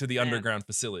right into the underground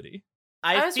facility.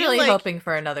 I was really hoping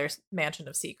for another Mansion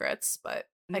of Secrets, but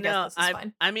I guess this is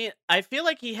fine. I mean, I feel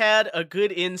like he had a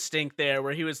good instinct there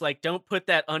where he was like, don't put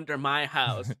that under my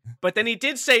house. But then he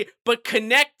did say, but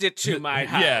connect it to my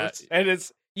house. Yeah.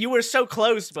 And you were so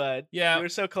close, bud. Yeah. You were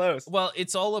so close. Well,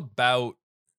 it's all about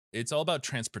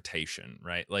transportation,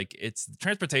 right? Like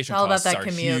transportation costs are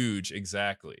huge.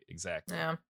 Exactly.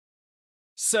 Yeah.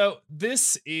 So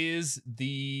this is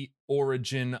the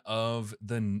origin of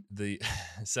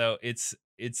so it's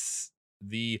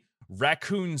the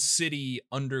Raccoon City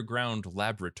Underground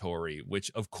Laboratory, which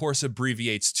of course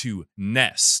abbreviates to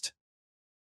NEST.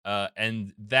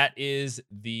 And that is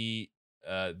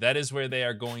where they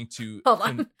are going to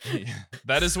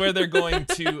that is where they're going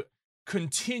to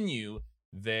continue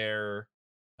their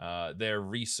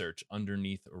research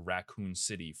underneath Raccoon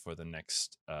City for the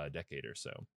next decade or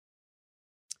so.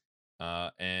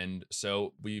 And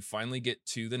so we finally get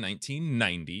to the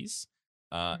 1990s.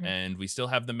 And we still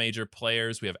have the major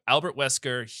players. We have Albert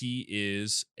Wesker. He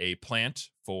is a plant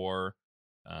for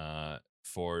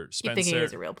for Spencer. You think he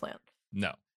is a real plant?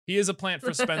 No. He is a plant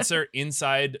for Spencer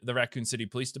inside the Raccoon City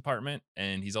Police Department,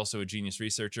 and he's also a genius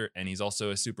researcher, and he's also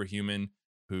a superhuman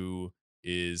who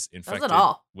is infected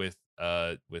with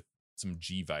some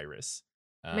G virus.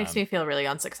 Makes me feel really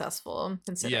unsuccessful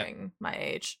considering my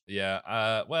age.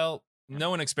 Yeah. Well, no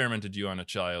one experimented you on a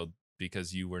child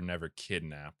because you were never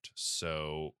kidnapped.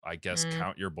 So I guess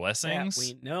count your blessings. That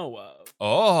we know of.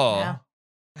 Oh.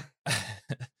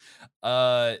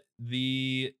 Yeah.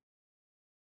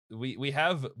 We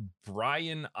have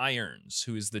Brian Irons,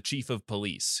 who is the chief of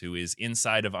police, who is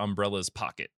inside of Umbrella's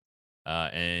pocket.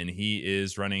 And he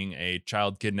is running a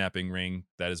child kidnapping ring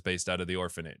that is based out of the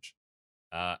orphanage.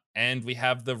 And we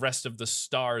have the rest of the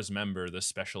STARS member, the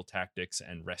Special Tactics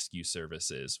and Rescue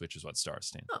Services, which is what STARS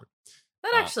stands for.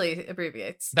 That actually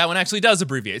abbreviates. That one actually does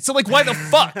abbreviate. So, like, why the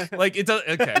fuck? Like, it does.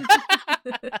 Okay.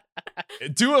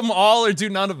 Do them all or do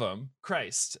none of them.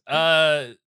 Christ.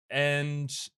 And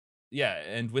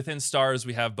within STARS,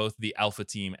 we have both the Alpha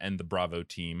team and the Bravo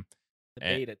team. The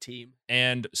Beta team.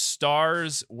 And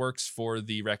STARS works for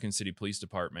the Raccoon City Police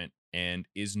Department and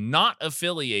is not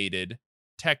affiliated,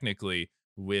 technically,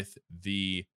 with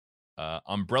the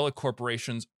Umbrella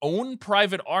Corporation's own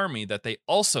private army that they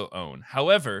also own.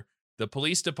 However, the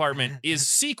police department is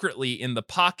secretly in the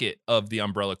pocket of the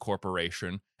Umbrella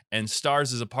Corporation, and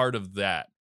STARS is a part of that.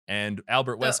 And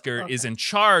Albert Wesker is in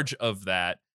charge of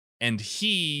that, and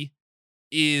he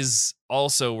is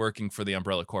also working for the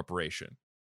Umbrella Corporation.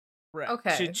 Right.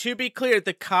 Okay. To be clear,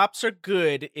 the cops are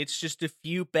good. It's just a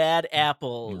few bad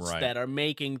apples that are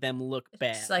making them look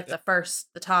bad. It's like the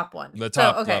top one. The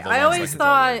top. So, okay. Level I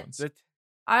ones,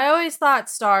 always thought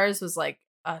STARS was like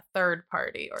a third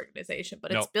party organization,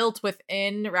 but it's Nope. built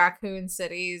within Raccoon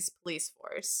City's police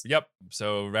force. Yep.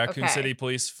 So Raccoon City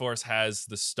Police Force has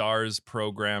the STARS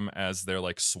program as their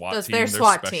like SWAT team. Their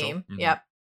SWAT special. team. Mhm. Yep.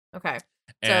 Okay.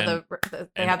 And, so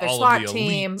they have their all SWAT of the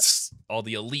team. All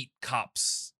the elite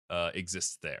cops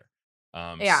exist there.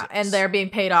 And they're being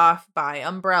paid off by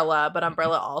Umbrella, but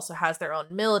Umbrella also has their own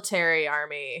military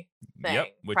army thing.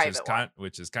 Yep,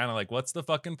 which is kind of like, what's the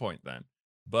fucking point then?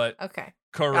 But okay,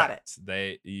 correct.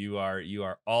 You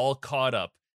are all caught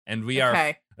up, and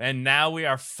and now we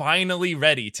are finally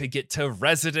ready to get to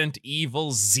Resident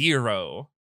Evil 0.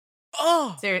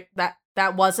 Oh, so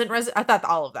that wasn't I thought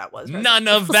all of that was Resident None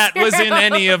of that was in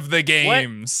any of the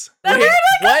games. Where did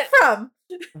that come from?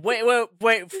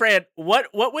 Wait, Fran. What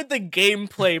would the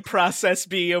gameplay process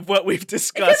be of what we've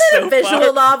discussed Is it so a visual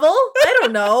far? novel? I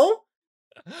don't know.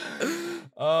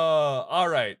 All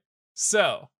right.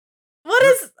 So,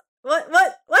 what?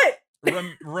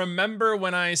 remember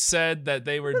when I said that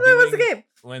they were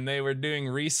doing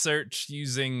research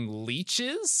using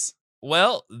leeches?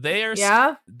 Well, they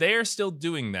are still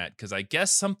doing that because I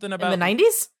guess something about in the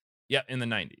 90s. Yeah, in the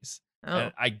 90s. Oh.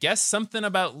 And I guess something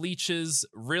about leeches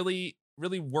really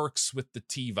works with the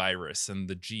T virus and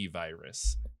the G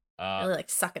virus. Really like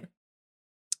sucking.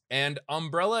 And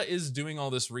Umbrella is doing all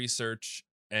this research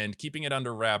and keeping it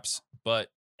under wraps, but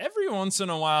every once in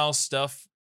a while stuff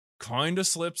kind of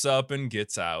slips up and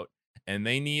gets out, and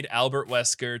they need Albert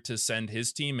Wesker to send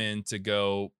his team in to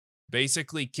go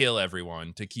basically kill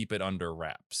everyone to keep it under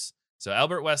wraps. So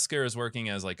Albert Wesker is working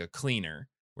as like a cleaner,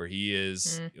 where he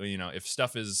is, if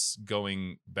stuff is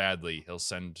going badly, he'll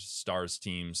send STARS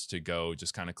teams to go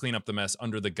just kind of clean up the mess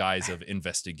under the guise of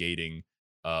investigating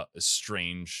a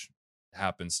strange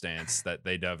happenstance that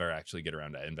they never actually get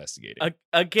around to investigating.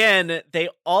 Again, they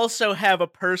also have a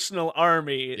personal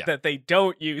army that they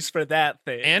don't use for that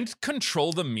thing. And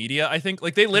control the media, I think.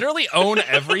 Like, they literally own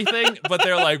everything, but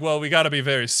they're like, well, we got to be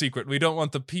very secret. We don't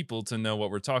want the people to know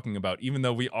what we're talking about, even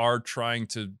though we are trying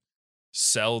to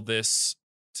sell this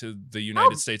to the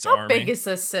United States Army. How big is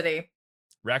this city?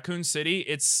 Raccoon City?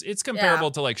 It's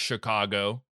comparable to like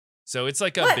Chicago. So it's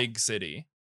like a big city.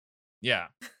 Yeah.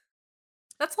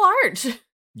 That's large.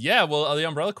 Yeah, well, the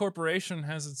Umbrella Corporation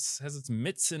has its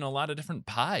mitts in a lot of different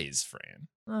pies, Fran.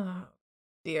 Oh,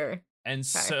 dear. And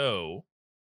so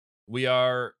we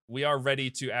are ready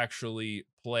to actually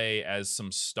play as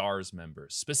some STARS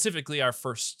members. Specifically, our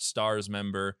first STARS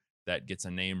member that gets a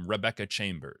name, Rebecca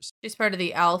Chambers. She's part of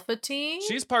the Alpha team?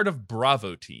 She's part of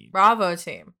Bravo team. Bravo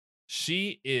team.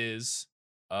 She is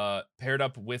paired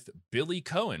up with Billy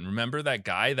Cohen. Remember that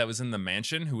guy that was in the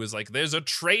mansion who was like, there's a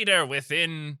traitor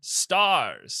within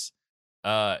STARS.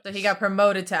 So he got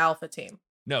promoted to Alpha team.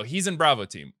 No, he's in Bravo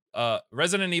team.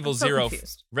 Resident Evil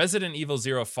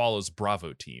 0 follows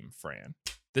Bravo team, Fran.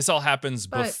 This all happens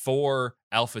before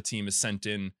Alpha team is sent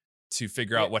in to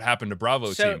figure out what happened to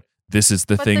Bravo team. This is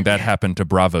the thing that happened to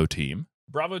Bravo team.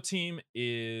 Bravo team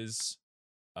is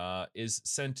is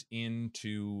sent in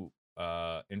to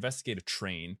investigate a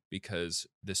train, because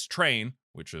this train,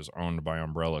 which is owned by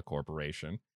Umbrella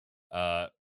Corporation,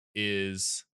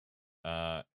 is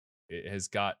it has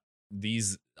got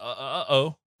these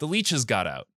the leeches got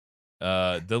out.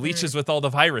 The leeches with all the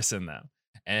virus in them.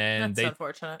 And that's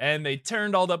unfortunate. And they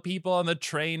turned all the people on the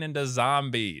train into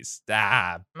zombies.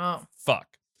 Fuck.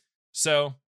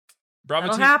 So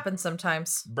That'll happen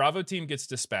sometimes. Bravo team gets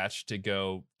dispatched to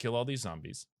go kill all these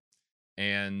zombies.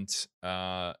 And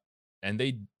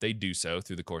they do so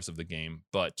through the course of the game,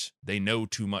 but they know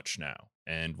too much now,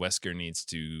 and Wesker needs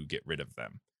to get rid of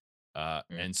them.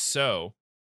 And so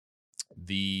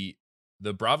the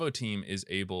Bravo team is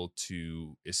able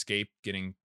to escape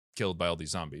getting killed by all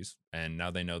these zombies, and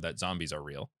now they know that zombies are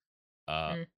real.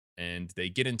 And they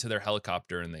get into their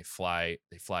helicopter and they fly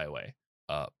away.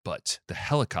 But the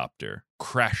helicopter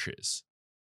crashes.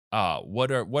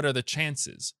 What are the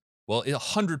chances? Well,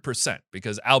 100%,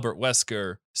 because Albert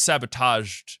Wesker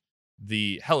sabotaged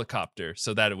the helicopter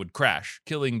so that it would crash,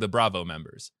 killing the Bravo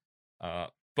members.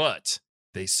 But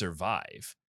they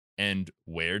survive. And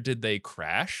where did they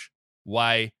crash?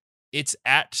 Why, it's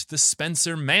at the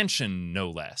Spencer Mansion, no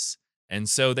less. And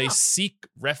so they seek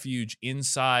refuge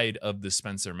inside of the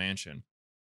Spencer Mansion.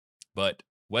 But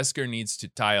Wesker needs to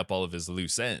tie up all of his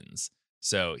loose ends.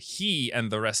 So he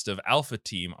and the rest of Alpha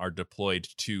Team are deployed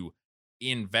to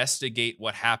investigate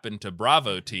what happened to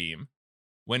Bravo Team,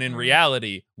 when in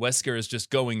reality, Wesker is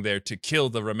just going there to kill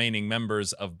the remaining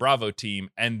members of Bravo Team,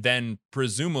 and then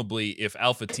presumably, if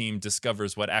Alpha Team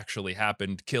discovers what actually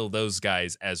happened, kill those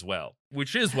guys as well,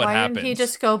 which is what happens. Why didn't he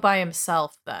just go by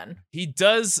himself then? He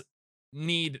does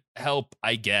need help,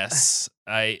 I guess.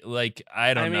 I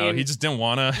don't know. He just didn't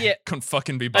want to. Yeah. Couldn't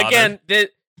fucking be bothered. Again,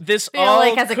 this I feel all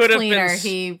like as a could cleaner, have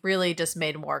been... he really just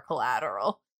made more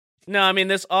collateral. No, I mean,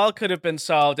 this all could have been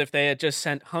solved if they had just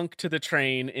sent Hunk to the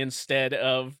train instead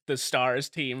of the Stars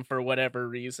team for whatever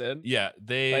reason. Yeah,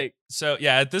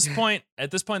 at this point,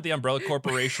 the Umbrella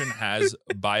Corporation has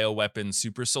bioweapon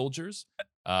super soldiers,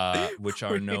 which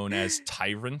are known as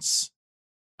tyrants.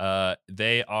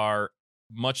 They are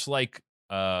much like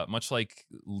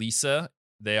Lisa.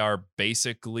 They are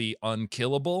basically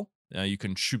unkillable. You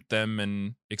can shoot them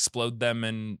and explode them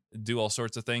and do all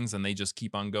sorts of things, and they just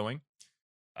keep on going.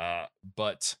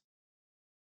 But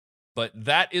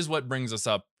that is what brings us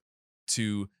up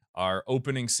to our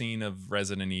opening scene of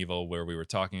Resident Evil, where we were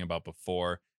talking about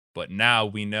before. But now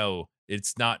we know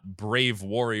it's not brave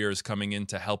warriors coming in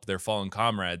to help their fallen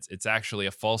comrades. It's actually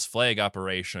a false flag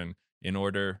operation in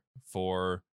order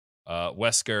for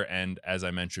Wesker, and as I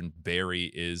mentioned,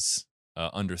 Barry is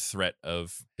under threat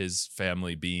of his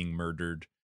family being murdered,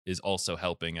 is also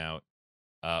helping out.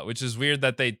 Which is weird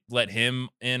that they let him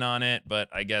in on it, but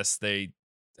I guess they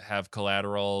have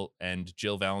collateral, and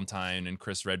Jill Valentine and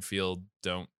Chris Redfield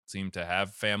don't seem to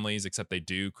have families, except they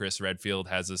do. Chris Redfield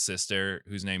has a sister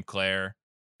who's named Claire,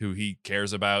 who he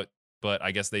cares about, but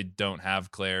I guess they don't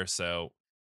have Claire, so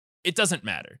it doesn't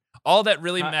matter. All that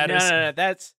really matters... No,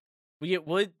 that's... We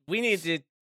need to...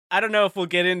 I don't know if we'll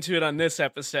get into it on this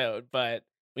episode, but...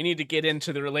 We need to get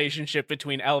into the relationship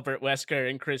between Albert Wesker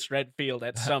and Chris Redfield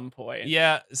at some point.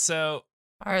 Yeah, so...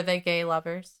 Are they gay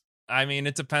lovers? I mean,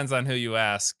 it depends on who you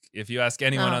ask. If you ask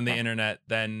anyone on the internet,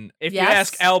 then... If you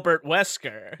ask Albert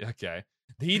Wesker... Okay.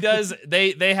 He does...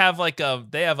 They have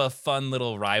a fun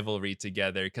little rivalry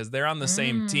together, because they're on the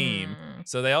same team.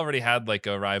 So they already had like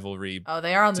a rivalry. Oh,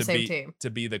 they are on the same team. To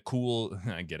be the cool...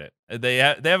 I get it. They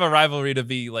have a rivalry to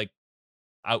be like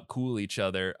out-cool each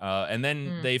other, and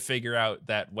then they figure out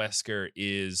that Wesker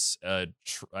is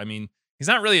he's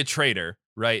not really a traitor,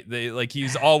 right?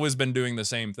 He's always been doing the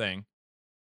same thing.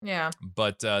 Yeah.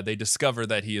 But they discover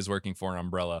that he is working for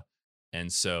Umbrella,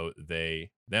 and so they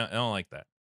don't like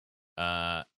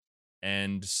that.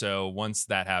 And so once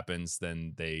that happens,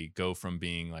 then they go from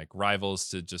being like rivals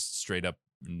to just straight up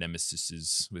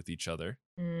nemesises with each other.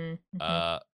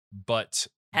 But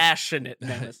passionate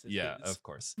nemesis. Yeah, of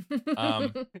course.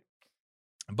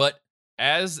 But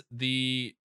as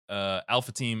the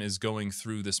Alpha Team is going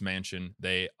through this mansion,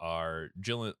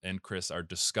 Jill and Chris are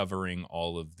discovering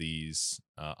all of these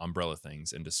Umbrella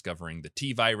things, and discovering the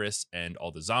T-virus and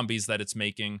all the zombies that it's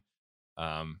making.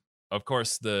 Of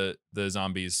course, the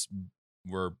zombies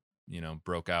were,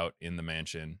 broke out in the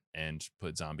mansion and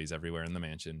put zombies everywhere in the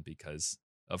mansion, because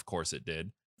of course it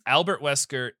did. Albert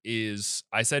Wesker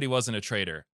I said he wasn't a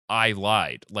traitor. I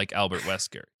lied, like Albert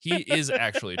Wesker. He is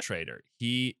actually a traitor.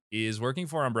 He is working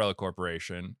for Umbrella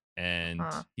Corporation, and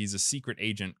he's a secret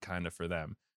agent kind of for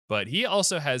them. But he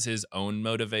also has his own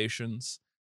motivations.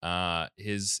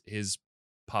 His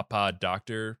papa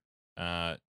doctor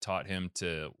taught him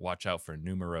to watch out for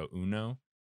numero uno.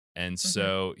 And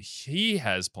so he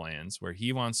has plans where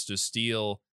he wants to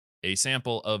steal a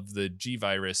sample of the G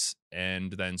virus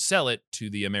and then sell it to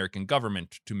the American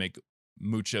government to make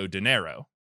mucho dinero.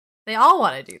 They all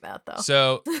want to do that, though.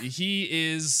 So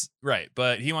he is right,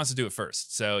 but he wants to do it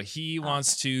first. So he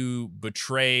wants to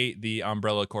betray the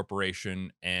Umbrella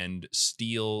Corporation and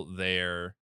steal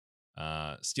their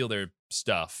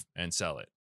stuff and sell it.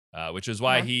 Which is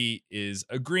why he is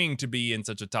agreeing to be in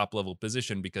such a top-level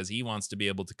position, because he wants to be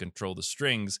able to control the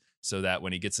strings so that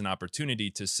when he gets an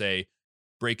opportunity to, say,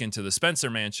 break into the Spencer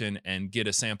mansion and get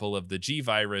a sample of the G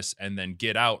virus and then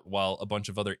get out while a bunch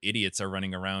of other idiots are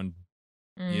running around,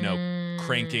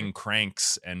 cranking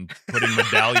cranks and putting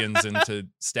medallions into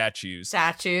statues.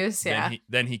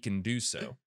 Then he can do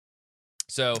so.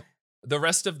 So the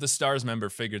rest of the STARS member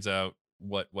figures out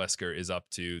what Wesker is up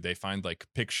to. They find like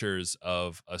pictures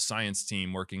of a science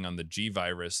team working on the G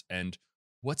virus, and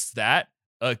what's that?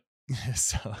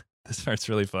 So this part's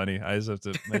really funny. I just have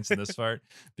to mention this part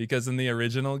because in the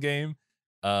original game,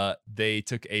 they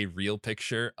took a real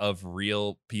picture of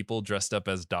real people dressed up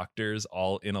as doctors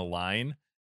all in a line,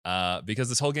 because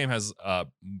this whole game has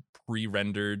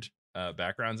pre-rendered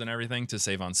backgrounds and everything to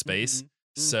save on space.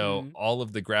 So all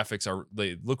of the graphics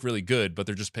they look really good, but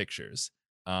they're just pictures.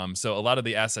 So a lot of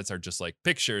the assets are just like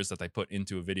pictures that they put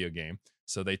into a video game.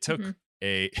 So they took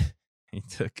they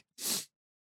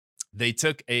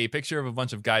took a picture of a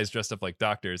bunch of guys dressed up like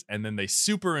doctors, and then they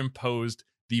superimposed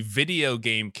the video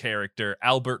game character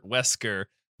Albert Wesker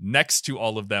next to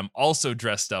all of them, also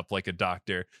dressed up like a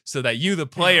doctor, so that you, the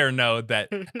player, know that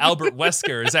Albert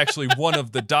Wesker is actually one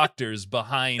of the doctors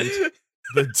behind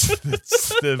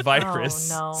the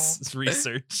virus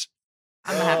research.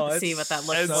 I'm gonna have to see what that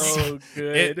looks like. So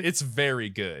good. It's very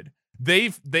good. They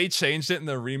changed it in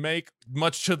the remake,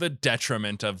 much to the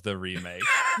detriment of the remake.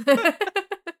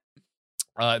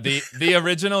 The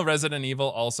original Resident Evil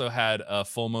also had a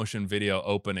full motion video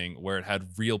opening where it had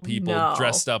real people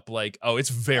dressed up like, it's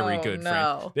very good,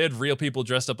 friend. They had real people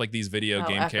dressed up like these video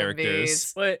game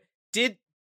characters. But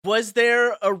was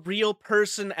there a real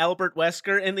person Albert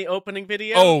Wesker in the opening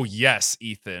video? Oh yes,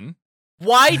 Ethan.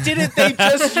 Why didn't they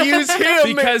just use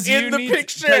him in the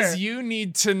picture? Because you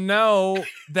need to know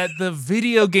that the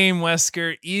video game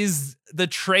Wesker is the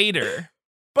traitor.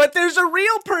 But there's a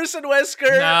real person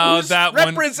Wesker who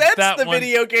represents the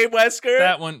video game Wesker.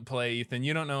 That wouldn't play, Ethan.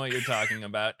 You don't know what you're talking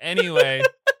about. Anyway,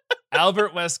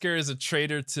 Albert Wesker is a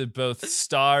traitor to both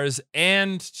STARS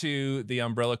and to the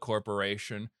Umbrella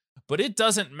Corporation. But it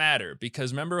doesn't matter,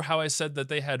 because remember how I said that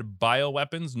they had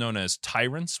bioweapons known as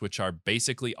tyrants, which are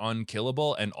basically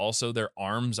unkillable, and also their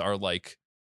arms are like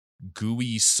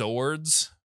gooey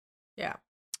swords? Yeah.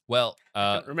 Well,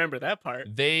 I don't remember that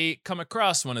part. They come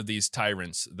across one of these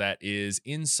tyrants that is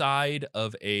inside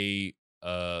of a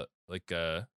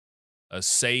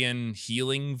Saiyan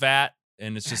healing vat,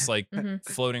 and it's just like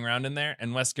floating around in there.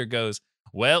 And Wesker goes,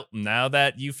 well, now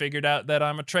that you figured out that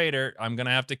I'm a traitor, I'm going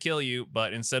to have to kill you.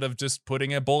 But instead of just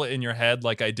putting a bullet in your head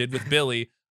like I did with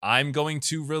Billy, I'm going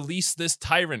to release this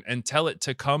tyrant and tell it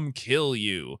to come kill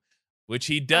you, which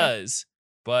he does.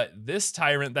 But this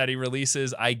tyrant that he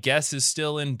releases, I guess, is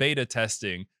still in beta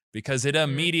testing, because it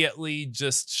immediately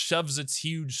just shoves its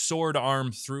huge sword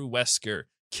arm through Wesker,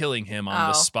 killing him on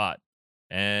the spot.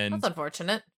 And that's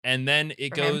unfortunate. And then it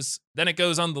goes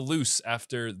on the loose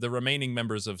after the remaining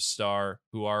members of STAR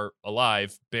who are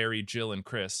alive, Barry, Jill, and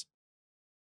Chris.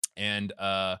 And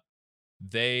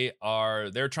they're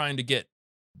trying to get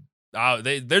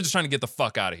they're just trying to get the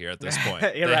fuck out of here at this point.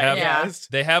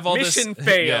 They have all Mission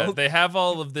failed. They have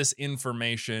all of this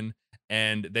information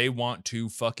and they want to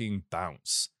fucking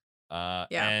bounce.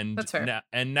 And that's fair.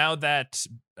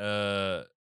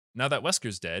 Now that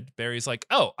Wesker's dead, Barry's like,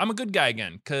 oh, I'm a good guy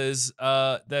again, because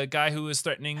the guy who was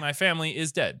threatening my family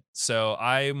is dead. So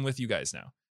I'm with you guys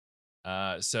now.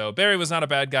 So Barry was not a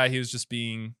bad guy. He was just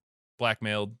being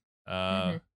blackmailed,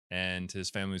 and his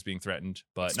family was being threatened.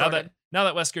 But now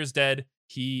that Wesker's dead,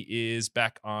 he is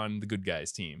back on the good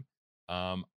guys team.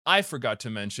 I forgot to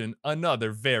mention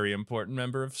another very important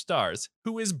member of STARS,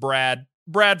 who is Brad.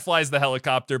 Brad flies the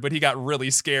helicopter, but he got really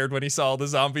scared when he saw all the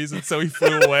zombies, and so he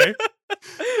flew away.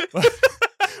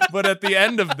 But at the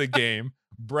end of the game,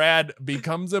 Brad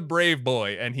becomes a brave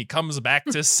boy, and he comes back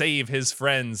to save his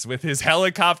friends with his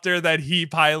helicopter that he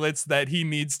pilots that he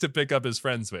needs to pick up his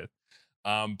friends with.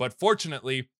 But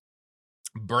fortunately,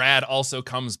 Brad also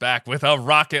comes back with a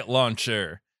rocket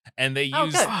launcher, and they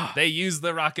use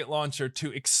the rocket launcher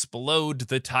to explode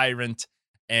the tyrant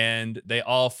and they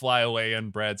all fly away on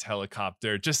Brad's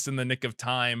helicopter just in the nick of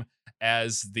time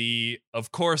as the,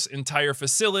 of course, entire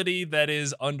facility that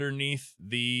is underneath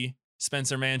the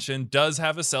Spencer Mansion does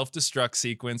have a self-destruct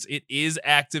sequence. It is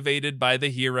activated by the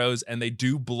heroes, and they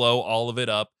do blow all of it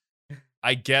up.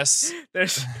 I guess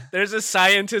there's a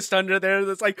scientist under there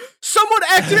that's like, someone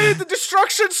activated the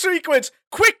destruction sequence!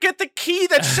 Quick, get the key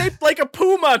that's shaped like a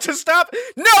puma to stop.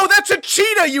 No, that's a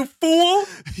cheetah, you fool!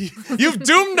 You've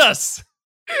doomed us!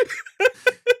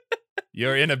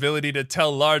 Your inability to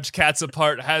tell large cats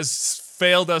apart has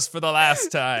failed us for the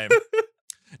last time.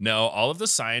 No, all of the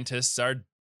scientists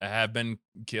have been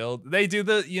killed. They do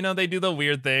the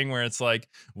weird thing where it's like,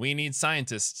 we need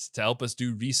scientists to help us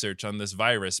do research on this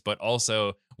virus, but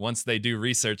also once they do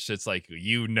research, it's like,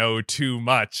 you know too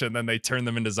much, and then they turn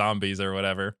them into zombies or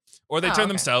whatever. Or they turn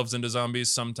themselves into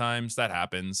zombies sometimes. That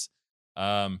happens.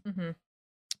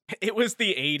 It was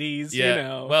the 80s, yeah, you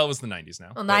know. Well, it was the 90s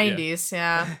now. Well, 90s,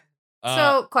 yeah.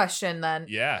 So, question then.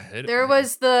 Yeah. There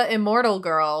was the immortal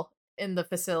girl in the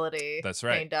facility. That's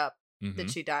right. Chained up. Did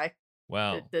she die?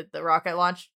 Well, did the rocket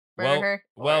launch murder her?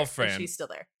 Well, Fran, she's still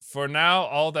there. For now,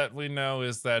 all that we know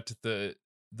is that the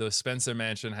Spencer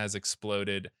Mansion has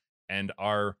exploded, and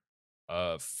our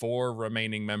 4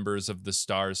 remaining members of the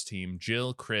STARS team,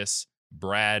 Jill, Chris,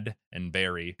 Brad, and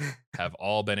Barry, have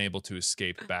all been able to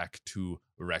escape back to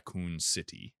Raccoon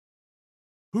City.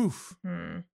 Oof.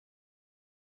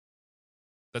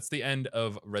 That's the end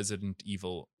of Resident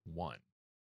Evil 1.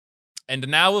 And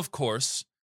now, of course,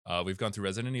 we've gone through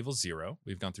Resident Evil 0,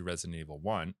 we've gone through Resident Evil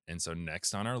 1, and so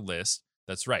next on our list,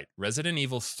 that's right, Resident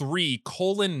Evil 3,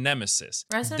 Nemesis.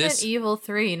 Resident Evil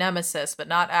 3 Nemesis, but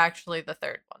not actually the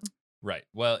third one. Right.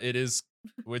 Well, it's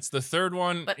the third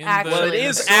one. But it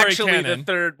is actually the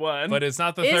third one. But it's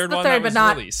not the third one that was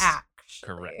released.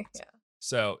 Actually. Correct. Yeah.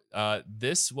 So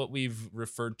what we've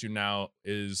referred to now,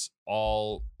 is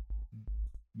all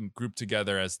grouped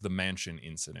together as the Mansion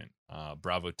incident.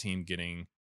 Bravo team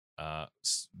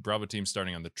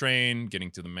starting on the train,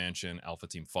 getting to the mansion, Alpha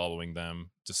team following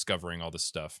them, discovering all this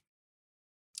stuff.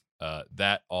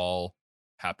 That all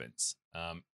happens.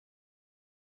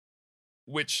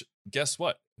 Which, guess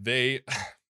what? They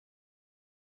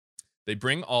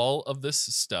bring all of this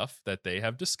stuff that they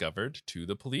have discovered to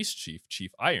the police chief,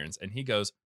 Chief Irons, and he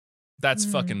goes, that's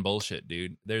fucking bullshit,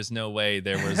 dude. There's no way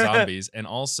there were zombies. And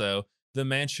also, the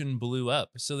mansion blew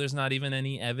up, so there's not even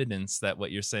any evidence that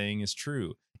what you're saying is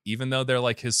true. Even though they're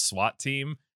like his SWAT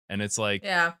team, and it's like,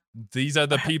 these are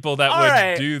the people that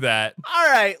would do that. All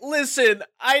right, listen,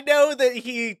 I know that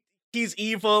he's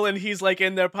evil and he's like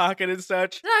in their pocket and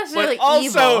such, but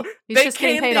also they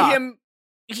came to him.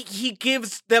 He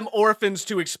gives them orphans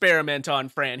to experiment on.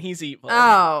 Fran, he's evil.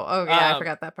 Oh, yeah, I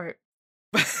forgot that part.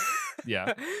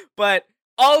 Yeah, but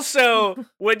also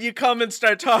when you come and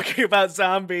start talking about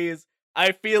zombies,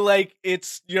 I feel like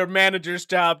it's your manager's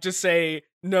job to say,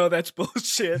 no, that's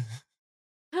bullshit.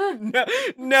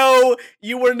 No,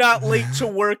 you were not late to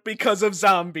work because of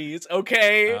zombies,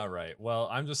 okay? All right. Well,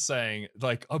 I'm just saying,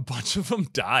 like, a bunch of them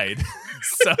died.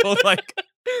 So, like,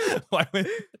 why would...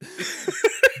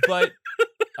 But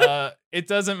it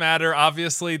doesn't matter.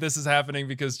 Obviously, this is happening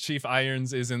because Chief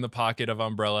Irons is in the pocket of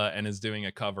Umbrella and is doing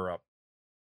a cover-up.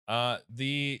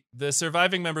 The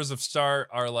surviving members of STAR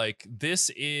are like,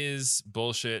 this is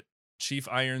bullshit. Chief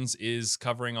Irons is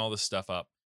covering all this stuff up.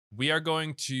 We are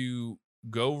going to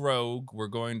go rogue. We're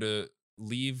going to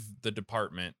leave the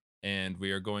department, and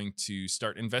we are going to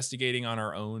start investigating on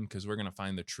our own because we're going to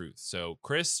find the truth. So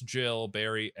Chris, Jill,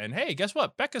 Barry, and hey, guess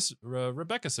what?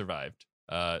 Rebecca survived.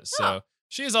 So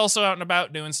she's also out and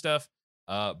about doing stuff.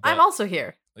 But I'm also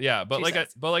here. Yeah, but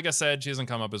like I said, she doesn't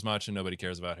come up as much and nobody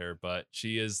cares about her, but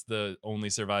she is the only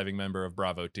surviving member of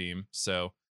Bravo team.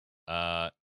 So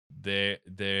they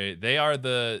are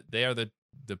the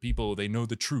people, they know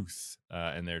the truth,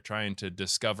 and they're trying to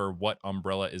discover what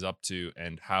Umbrella is up to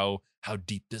and how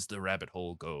deep does the rabbit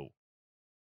hole go.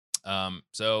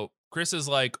 So Chris is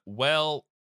like, well,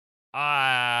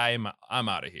 I'm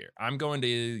out of here. I'm going to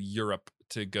Europe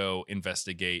to go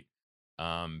investigate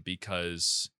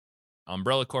because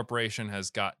Umbrella Corporation has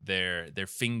got their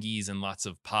fingies and lots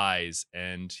of pies,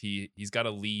 and he's got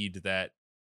a lead that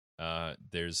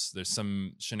there's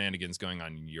some shenanigans going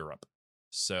on in Europe.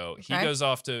 So he goes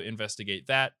off to investigate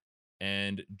that,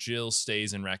 and Jill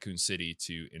stays in Raccoon City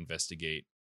to investigate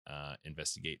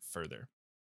further.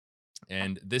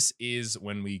 And this is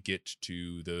when we get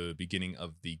to the beginning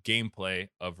of the gameplay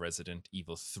of Resident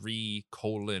Evil 3: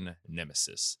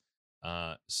 Nemesis.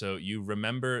 So you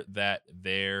remember that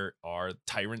there are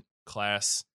Tyrant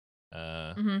class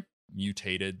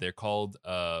mutated. They're called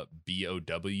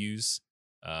BOWs,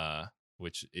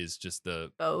 which is just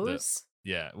the Bows.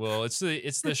 Yeah, well, it's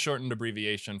the shortened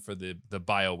abbreviation for the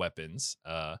bioweapons,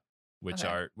 which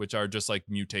are just like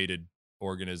mutated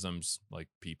organisms, like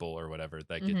people or whatever,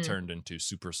 that get turned into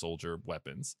super soldier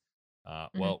weapons.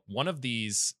 Well, one of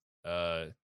these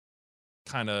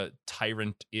kind of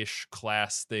tyrant-ish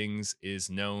class things is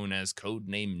known as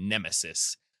codename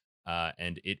Nemesis.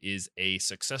 And it is a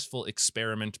successful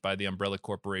experiment by the Umbrella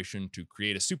Corporation to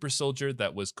create a super soldier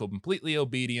that was completely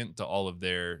obedient to all of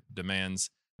their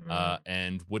demands.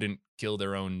 And wouldn't kill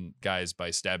their own guys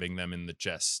by stabbing them in the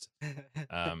chest.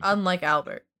 Unlike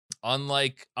Albert.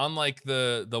 Unlike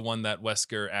the one that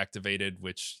Wesker activated,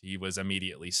 which he was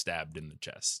immediately stabbed in the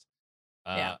chest.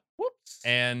 Whoops.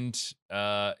 And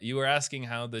you were asking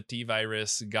how the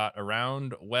T-virus got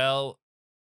around. Well,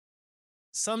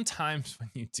 sometimes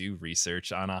when you do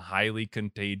research on a highly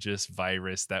contagious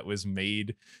virus that was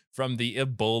made from the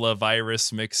Ebola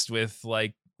virus mixed with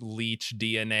like leech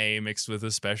DNA mixed with a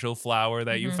special flower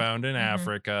that you found in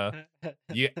Africa,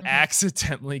 you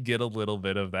accidentally get a little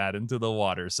bit of that into the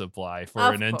water supply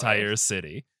for an entire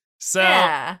city.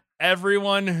 So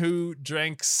everyone who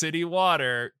drank city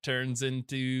water turns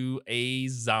into a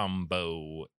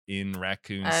zombo in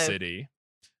Raccoon City,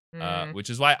 which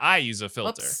is why I use a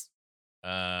filter.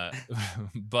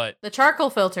 But the charcoal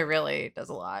filter really does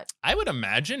a lot. I would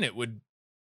imagine it would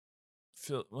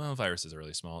well, viruses are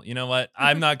really small. You know what?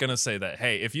 I'm not going to say that.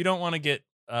 Hey, if you don't want to get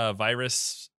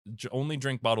virus, only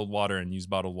drink bottled water and use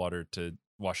bottled water to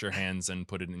wash your hands and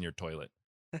put it in your toilet.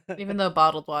 Even though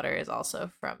bottled water is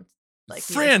also from like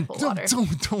Fran,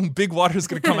 don't big water's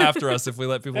going to come after us if we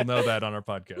let people know that on our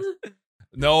podcast.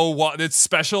 No, it's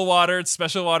special water. It's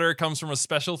special water. It comes from a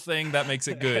special thing that makes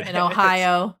it good. In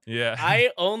Ohio. Yeah. I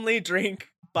only drink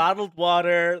bottled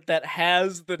water that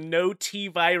has the no T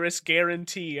virus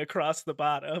guarantee across the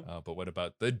bottom. Oh, but what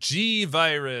about the G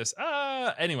virus?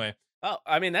 Anyway. Oh,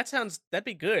 I mean that'd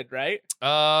be good, right?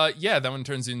 Yeah, that one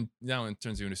turns you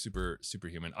into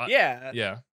superhuman.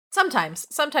 Yeah. Sometimes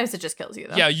it just kills you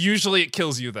though. Yeah, usually it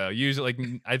kills you though. Usually,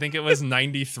 like I think it was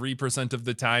 93% of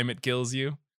the time it kills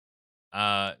you.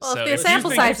 Well, so if the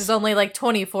sample size is only like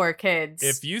 24 kids,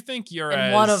 if you think you're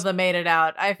and one of them made it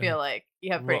out, I feel like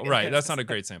you have pretty good right. That's not a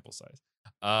great sample size.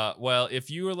 Well, if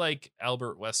you were like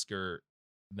Albert Wesker,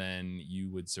 then you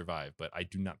would survive. But I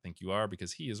do not think you are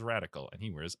because he is radical and he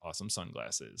wears awesome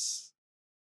sunglasses.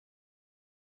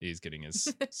 He's getting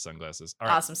his sunglasses. All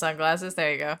right. Awesome sunglasses.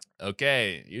 There you go.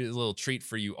 Okay, here's a little treat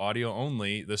for you, audio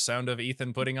only. The sound of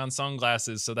Ethan putting on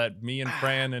sunglasses so that me and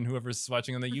Fran and whoever's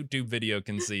watching on the YouTube video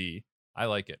can see. I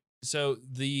like it. So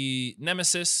the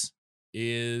Nemesis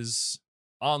is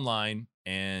online,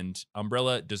 and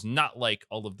Umbrella does not like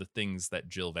all of the things that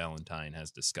Jill Valentine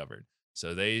has discovered.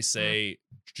 So they say,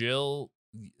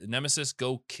 Nemesis,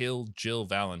 go kill Jill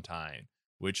Valentine,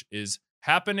 which is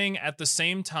happening at the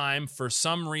same time for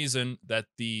some reason that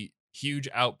the huge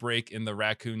outbreak in the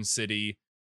Raccoon City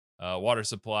water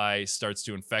supply starts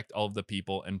to infect all of the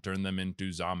people and turn them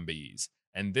into zombies.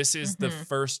 And this is the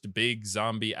first big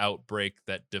zombie outbreak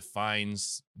that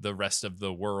defines the rest of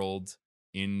the world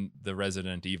in the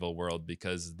Resident Evil world,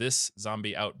 because this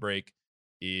zombie outbreak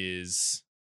is,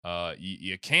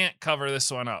 you can't cover this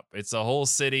one up. It's a whole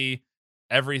city.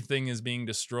 Everything is being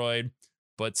destroyed.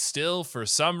 But still, for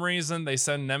some reason, they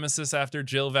send Nemesis after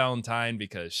Jill Valentine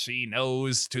because she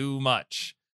knows too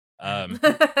much.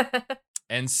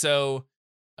 And so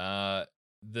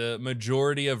the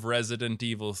majority of Resident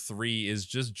Evil 3 is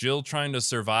just Jill trying to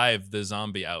survive the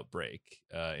zombie outbreak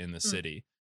in the city.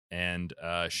 And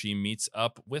she meets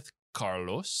up with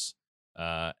Carlos.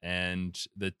 And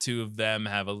the two of them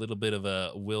have a little bit of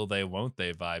a will they, won't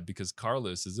they vibe, because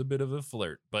Carlos is a bit of a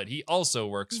flirt. But he also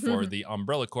works for the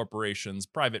Umbrella Corporation's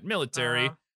private military,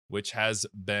 which has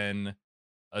been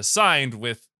assigned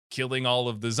with killing all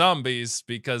of the zombies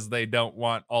because they don't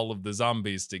want all of the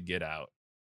zombies to get out.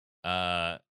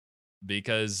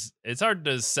 Because it's hard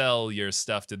to sell your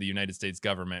stuff to the United States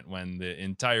government when the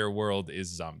entire world is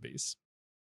zombies.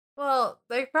 Well,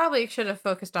 they probably should have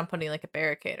focused on putting like a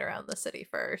barricade around the city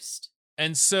first.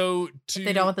 And so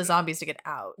they don't want the zombies to get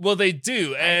out. Well, they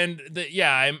do, right? And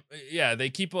they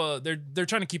keep they're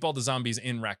trying to keep all the zombies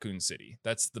in Raccoon City.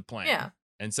 That's the plan. Yeah.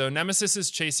 And so Nemesis is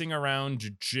chasing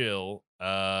around Jill.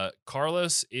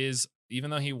 Carlos is, even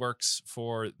though he works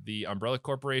for the Umbrella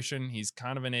Corporation, he's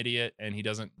kind of an idiot and he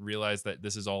doesn't realize that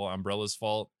this is all Umbrella's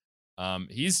fault.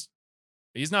 He's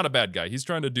not a bad guy. He's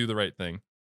trying to do the right thing.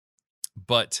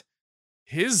 But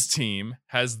his team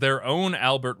has their own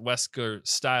Albert Wesker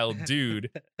style dude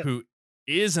who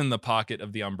is in the pocket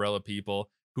of the Umbrella people,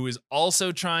 who is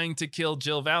also trying to kill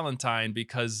Jill Valentine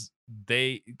because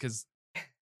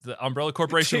the Umbrella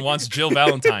Corporation wants Jill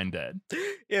Valentine dead.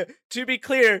 Yeah, to be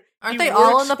clear, aren't they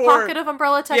all in the pocket of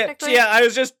Umbrella technically? Yeah, I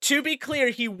was just, to be clear,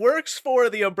 he works for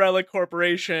the Umbrella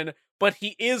Corporation, but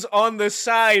he is on the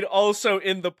side also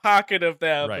in the pocket of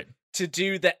them. Right. To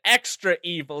do the extra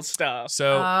evil stuff.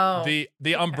 So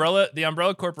the Umbrella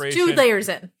Corporation, 2 layers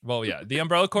in. Well, yeah, the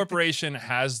Umbrella Corporation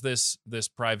has this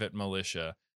private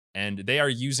militia, and they are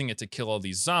using it to kill all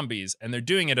these zombies, and they're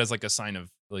doing it as like a sign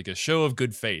of like a show of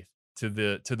good faith to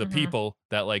the people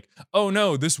that like, oh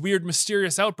no, this weird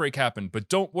mysterious outbreak happened, but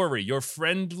don't worry, your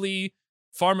friendly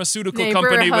pharmaceutical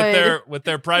company with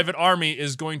their private army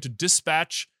is going to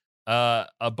dispatch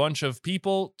a bunch of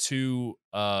people to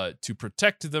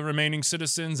protect the remaining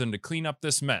citizens and to clean up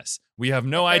this mess. We have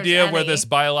no idea where this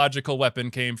biological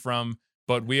weapon came from,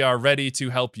 but we are ready to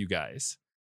help you guys.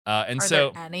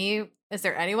 Is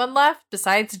there anyone left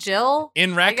besides Jill?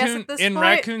 In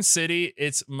Raccoon City,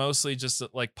 it's mostly just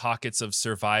like pockets of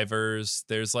survivors.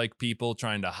 There's like people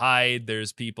trying to hide.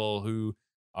 There's people who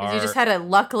you just had to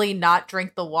luckily not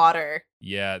drink the water.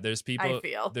 Yeah, there's people. I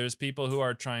feel there's people who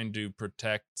are trying to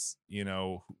protect,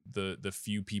 the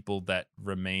few people that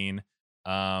remain.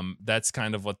 That's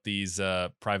kind of what these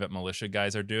private militia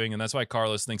guys are doing, and that's why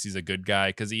Carlos thinks he's a good guy,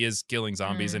 because he is killing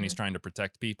zombies and he's trying to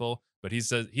protect people. But he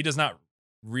says he does not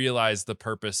realize the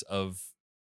purpose of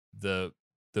the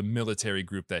military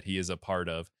group that he is a part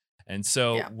of, and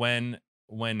so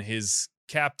when his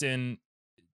captain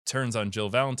turns on Jill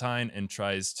Valentine and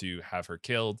tries to have her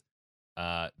killed,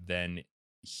 then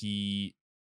he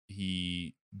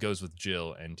goes with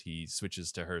Jill and he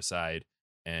switches to her side,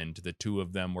 and the two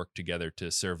of them work together to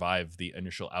survive the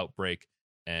initial outbreak,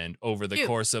 and over the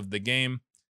course of the game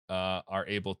are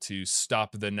able to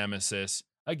stop the Nemesis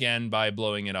again by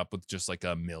blowing it up with just like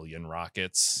 1,000,000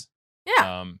 rockets.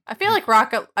 Yeah, I feel like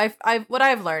what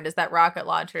I've learned is that rocket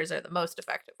launchers are the most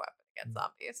effective weapon against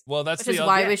zombies. Well, which is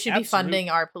why we should be funding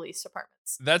our police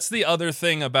departments. That's the other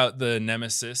thing about the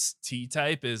Nemesis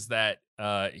T-type, is that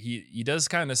he does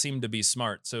kind of seem to be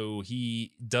smart, so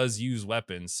he does use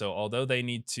weapons. So although they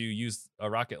need to use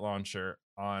a rocket launcher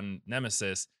on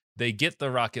Nemesis, they get the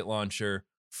rocket launcher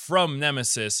from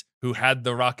Nemesis, who had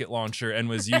the rocket launcher and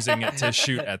was using it to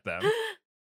shoot at them.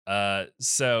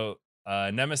 So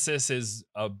Nemesis is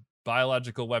a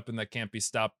biological weapon that can't be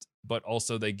stopped, but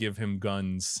also they give him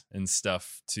guns and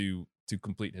stuff to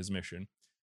complete his mission.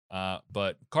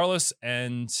 But Carlos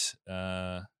and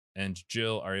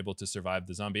Jill are able to survive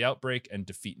the zombie outbreak and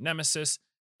defeat Nemesis,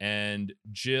 and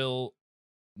Jill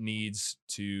needs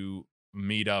to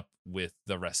meet up with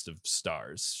the rest of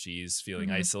STARS. She's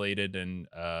feeling isolated, and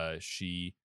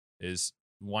she is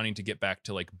wanting to get back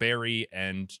to like Barry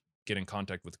and get in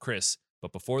contact with Chris.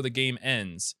 But before the game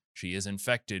ends, she is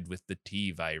infected with the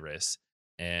T virus,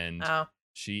 and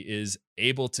she is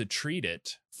able to treat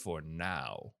it for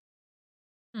now.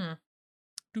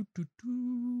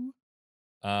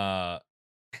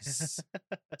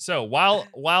 So while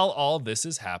all this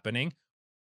is happening,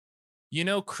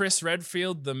 Chris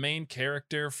Redfield, the main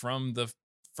character from the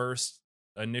first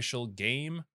initial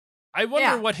game, I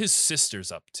wonder what his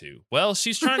sister's up to. Well,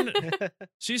 she's trying to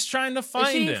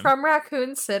find him. Is she from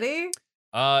Raccoon City?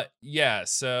 Yeah.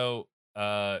 So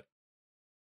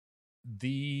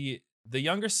the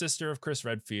younger sister of Chris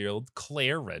Redfield,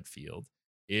 Claire Redfield,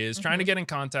 is trying to get in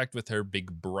contact with her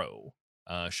big bro.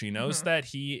 She knows that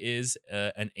he is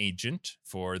an agent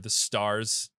for the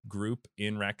STARS group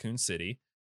in Raccoon City,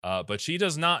 but she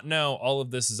does not know all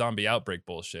of this zombie outbreak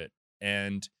bullshit.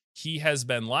 And he has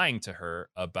been lying to her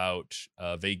about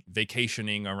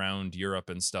vacationing around Europe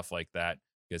and stuff like that,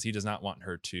 because he does not want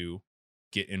her to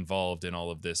get involved in all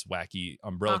of this wacky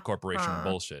Umbrella Corporation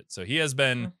bullshit. So he has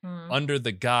been under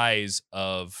the guise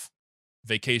of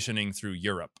vacationing through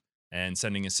Europe and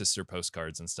sending his sister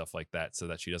postcards and stuff like that so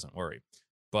that she doesn't worry.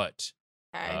 But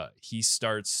he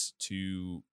starts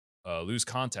to lose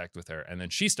contact with her, and then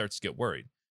she starts to get worried.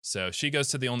 So she goes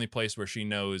to the only place where she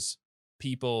knows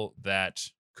people that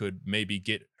could maybe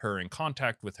get her in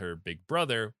contact with her big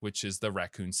brother, which is the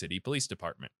Raccoon City Police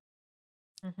Department.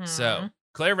 So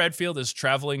Claire Redfield is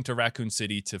traveling to Raccoon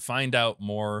City to find out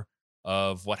more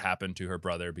of what happened to her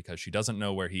brother, because she doesn't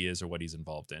know where he is or what he's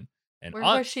involved in. And where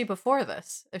was she before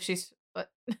this? If she's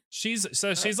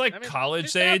she's like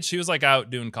college age. She was like out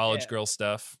doing college girl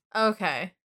stuff.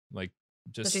 Okay. Like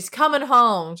so she's coming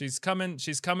home. She's coming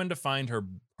to find her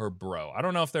bro. I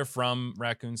don't know if they're from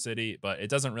Raccoon City, but it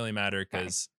doesn't really matter,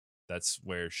 because that's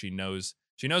where she knows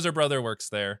her brother works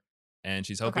there, and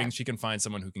she's hoping she can find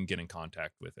someone who can get in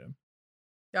contact with him.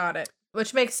 Got it.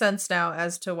 Which makes sense now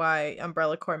as to why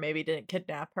Umbrella Corps maybe didn't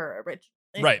kidnap her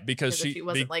Right, because she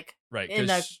wasn't in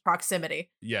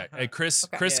proximity. Yeah, Chris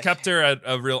kept her at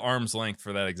a real arm's length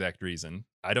for that exact reason.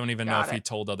 I don't even know if he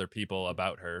told other people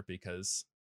about her because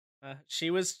she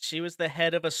was the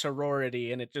head of a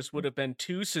sorority, and it just would have been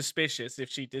too suspicious if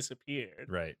she disappeared.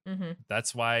 Right. Mm-hmm.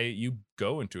 That's why you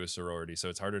go into a sorority, so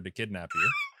it's harder to kidnap you.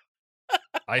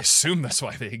 I assume that's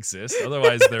why they exist.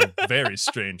 Otherwise, they're very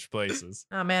strange places.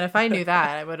 Oh man, if I knew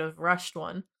that, I would have rushed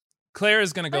one. Claire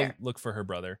is going to go look for her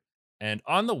brother. And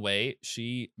on the way,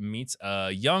 she meets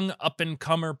a young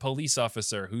up-and-comer police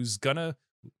officer who's going to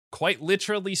quite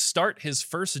literally start his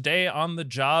first day on the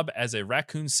job as a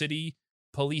Raccoon City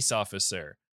police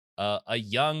officer. A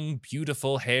young,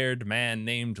 beautiful-haired man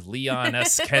named Leon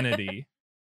S. Kennedy.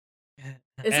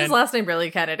 Is his last name really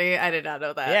Kennedy? I did not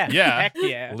know that. Yeah. Heck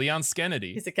yeah. Leon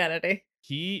Kennedy. He's a Kennedy.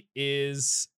 He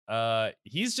is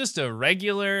he's just a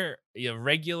regular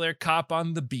cop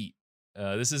on the beat.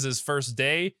 This is his first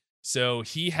day, so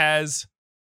he has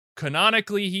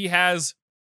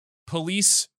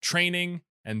police training,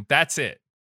 and that's it.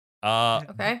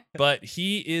 Okay. But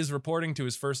he is reporting to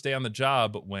his first day on the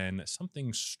job when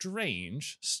something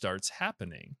strange starts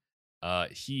happening.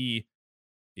 He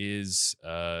is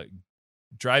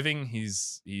driving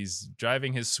his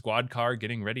squad car,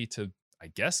 getting ready to, I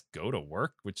guess, go to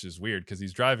work, which is weird because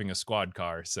he's driving a squad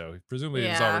car, so presumably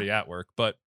he's already at work.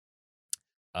 But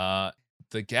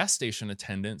the gas station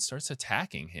attendant starts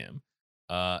attacking him,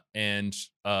 and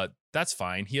that's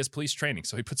fine. He has police training,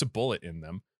 so he puts a bullet in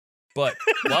them. But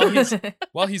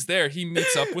while he's there, he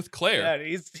meets up with Claire.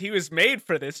 Yeah, he was made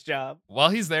for this job.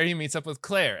 While he's there, he meets up with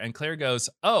Claire, and Claire goes,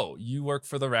 "Oh, you work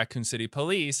for the Raccoon City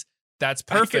Police? That's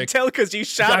perfect. I can tell because you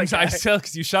shot a guy. I can tell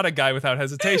because you shot a guy without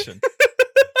hesitation."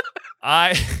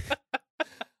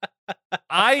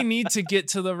 I need to get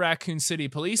to the Raccoon City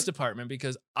Police Department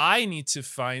because I need to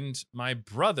find my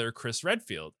brother, Chris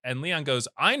Redfield. And Leon goes,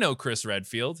 "I know Chris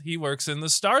Redfield. He works in the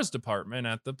STARS department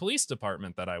at the police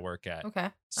department that I work at." Okay.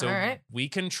 So all right. We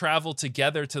can travel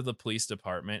together to the police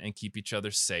department and keep each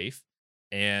other safe.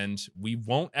 And we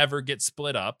won't ever get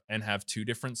split up and have two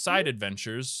different side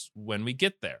adventures when we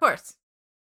get there. Of course.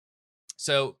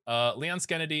 So Leon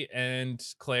Kennedy and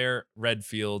Claire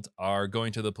Redfield are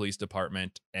going to the police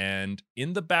department. And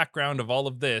in the background of all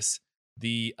of this,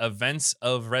 the events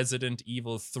of Resident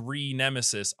Evil 3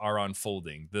 Nemesis are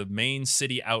unfolding. The main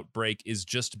city outbreak is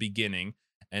just beginning.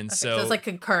 And so it's like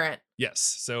concurrent. Yes.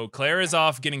 So Claire is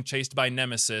off getting chased by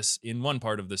Nemesis in one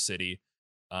part of the city.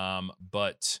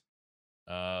 But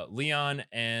Leon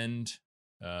and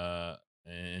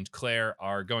Claire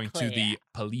are going to the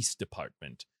police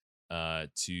department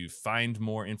to find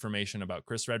more information about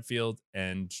Chris Redfield,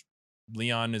 and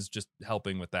Leon is just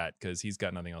helping with that because he's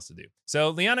got nothing else to do. So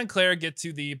Leon and Claire get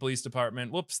to the police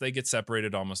department. Whoops, they get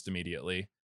separated almost immediately.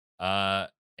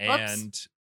 And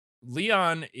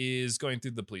Leon is going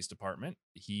through the police department.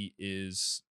 He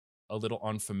is a little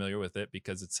unfamiliar with it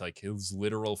because it's like his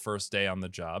literal first day on the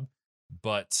job.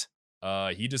 But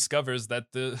he discovers that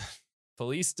the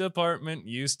police department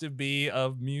used to be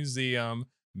a museum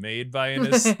made by an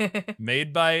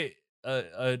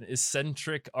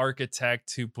eccentric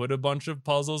architect who put a bunch of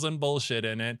puzzles and bullshit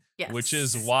in it, which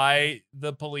is why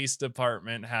the police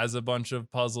department has a bunch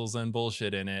of puzzles and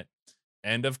bullshit in it.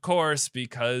 And of course,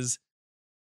 because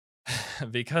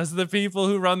the people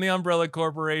who run the Umbrella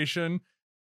Corporation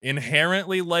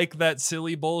inherently like that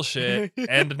silly bullshit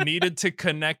and needed to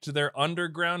connect their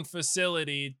underground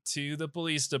facility to the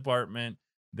police department,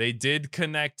 they did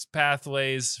connect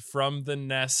pathways from the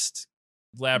Nest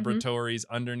laboratories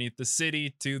underneath the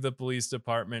city to the police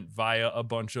department via a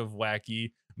bunch of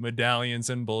wacky medallions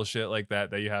and bullshit like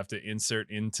that you have to insert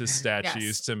into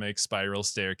statues to make spiral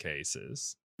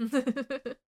staircases.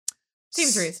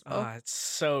 Seems reasonable. Oh, it's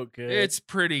so good. It's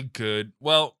pretty good.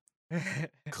 Well,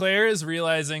 Claire is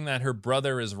realizing that her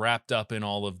brother is wrapped up in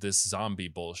all of this zombie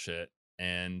bullshit,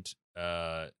 and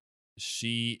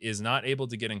she is not able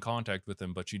to get in contact with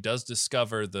him, but she does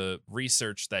discover the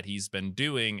research that he's been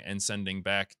doing and sending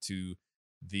back to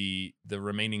the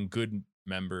remaining good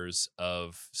members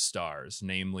of STARS,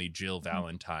 namely Jill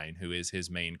Valentine, who is his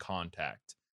main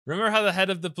contact. Remember how the head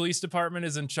of the police department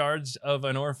is in charge of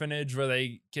an orphanage where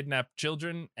they kidnap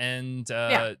children and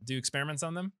do experiments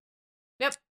on them?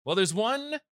 Yep. Well, there's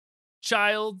one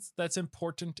child that's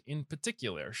important in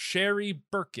particular, Sherry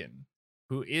Birkin,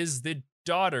 who is the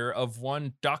daughter of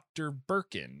one Dr.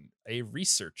 Birkin, a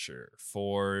researcher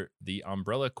for the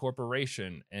Umbrella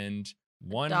Corporation, and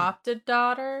one adopted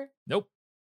daughter? Nope.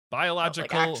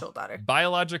 Biological actual daughter.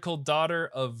 Biological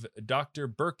daughter of Dr.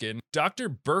 Birkin. Dr.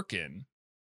 Birkin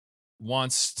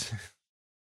wants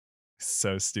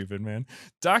So stupid, man.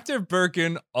 Dr.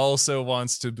 Birkin also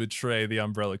wants to betray the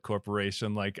Umbrella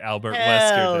Corporation like Albert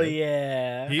Wesker did.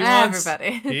 Yeah.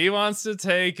 He wants to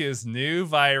take his new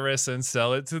virus and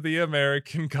sell it to the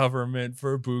American government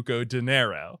for buco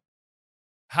dinero.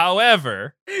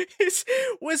 However,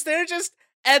 was there just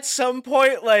at some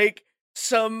point like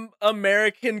some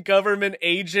American government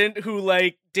agent who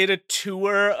like did a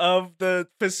tour of the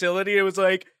facility? It was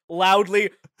like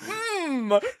loudly,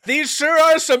 these sure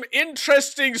are some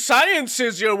interesting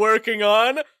sciences you're working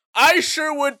on. I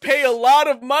sure would pay a lot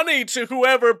of money to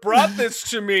whoever brought this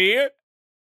to me.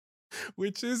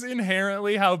 Which is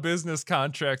inherently how business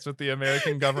contracts with the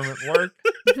American government work.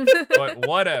 But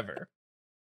whatever.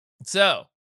 So,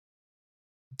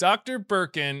 Dr.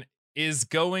 Birkin is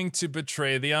going to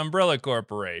betray the Umbrella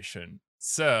Corporation.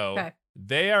 So,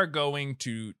 they are going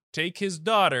to take his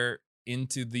daughter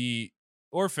into the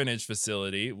orphanage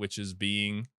facility, which is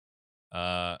being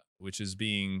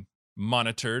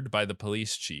monitored by the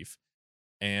police chief.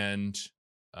 And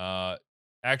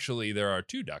actually, there are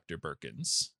two Dr.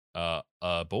 Birkins. A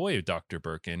boy Dr.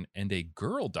 Birkin and a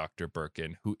girl Dr.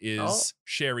 Birkin, who is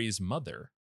Sherry's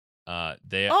mother.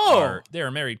 They are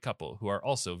a married couple who are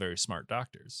also very smart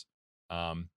doctors.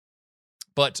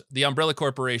 But the Umbrella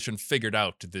Corporation figured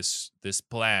out this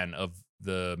plan of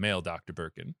the male Dr.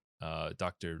 Birkin,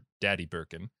 Dr. Daddy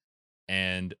Birkin,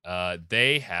 and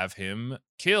they have him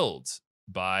killed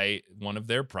by one of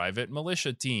their private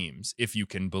militia teams, if you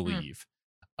can believe.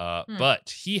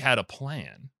 But he had a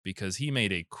plan because he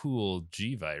made a cool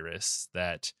G-virus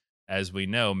that, as we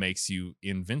know, makes you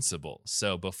invincible.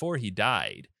 So before he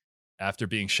died, after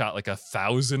being shot like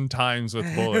 1,000 times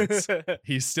with bullets,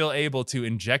 he's still able to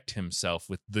inject himself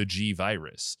with the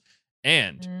G-virus.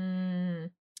 And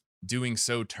doing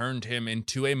so turned him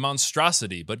into a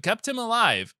monstrosity, but kept him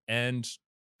alive and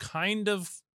kind of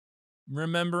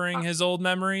remembering his old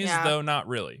memories, though not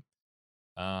really.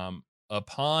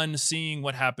 Upon seeing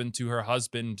what happened to her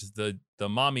husband, the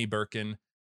mommy Birkin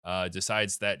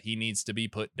decides that he needs to be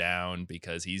put down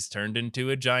because he's turned into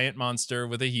a giant monster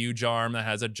with a huge arm that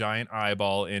has a giant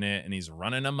eyeball in it, and he's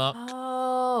running amok.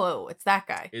 Oh, it's that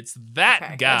guy. It's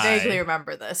that guy. I vaguely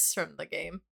remember this from the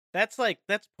game. That's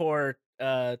poor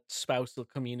spousal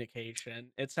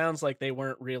communication. It sounds like they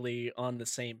weren't really on the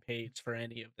same page for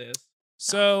any of this.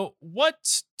 So,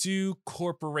 what do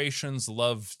corporations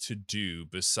love to do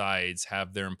besides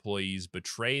have their employees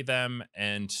betray them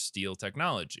and steal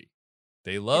technology?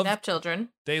 They love kidnap children.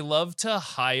 They love to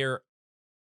hire.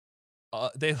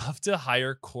 They love to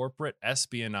hire corporate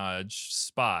espionage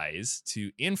spies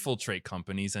to infiltrate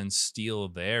companies and steal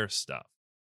their stuff.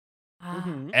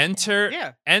 Enter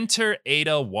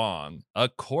Ada Wong, a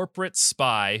corporate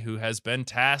spy who has been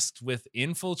tasked with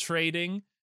infiltrating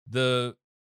the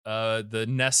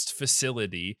Nest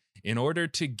facility in order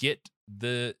to get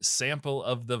the sample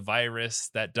of the virus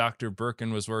that Dr.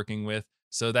 Birkin was working with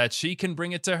so that she can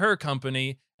bring it to her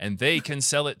company and they can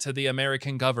sell it to the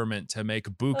American government to make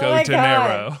buco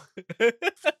dinero.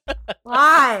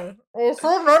 Why? There's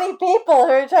so many people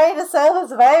who are trying to sell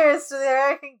this virus to the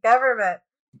American government.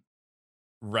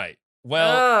 Right.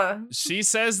 Well, she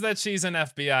says that she's an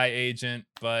FBI agent,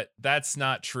 but that's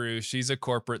not true. She's a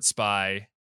corporate spy.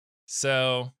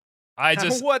 So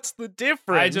what's the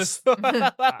difference? I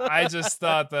just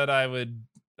thought that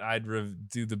I'd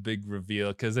do the big reveal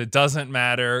because it doesn't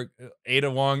matter. Ada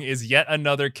Wong is yet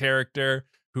another character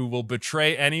who will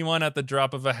betray anyone at the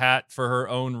drop of a hat for her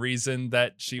own reason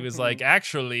that she was like,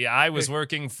 actually, I was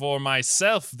working for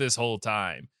myself this whole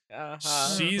time.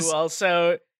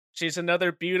 She's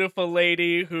another beautiful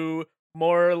lady who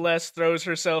more or less throws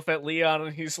herself at Leon,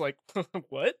 and he's like,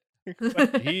 what?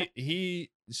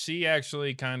 She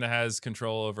actually kind of has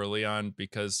control over Leon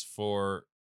because for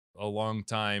a long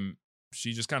time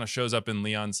she just kind of shows up in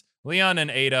Leon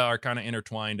and Ada are kind of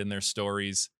intertwined in their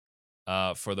stories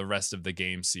for the rest of the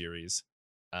game series.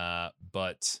 So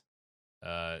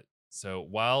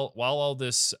while all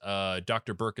this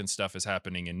Dr. Birkin stuff is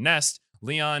happening in Nest,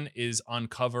 Leon is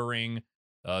uncovering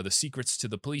the secrets to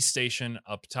the police station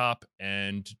up top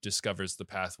and discovers the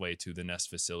pathway to the Nest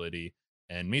facility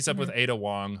and meets up with Ada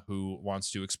Wong, who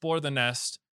wants to explore the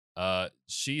Nest.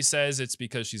 She says it's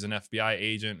because she's an FBI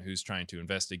agent who's trying to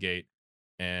investigate.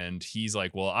 And he's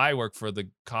like, well, I work for the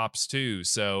cops too,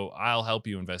 so I'll help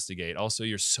you investigate. Also,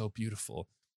 you're so beautiful.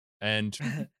 And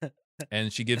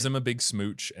she gives him a big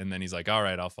smooch, and then he's like, all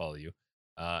right, I'll follow you.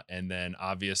 And then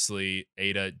obviously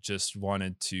Ada just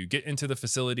wanted to get into the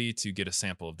facility to get a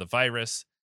sample of the virus,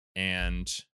 and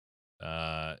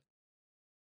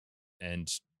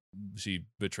she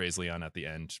betrays Leon at the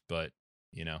end, but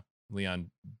Leon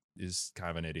is kind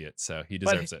of an idiot, so he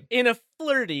deserves it. In a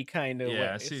flirty kind of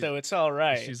way, so it's all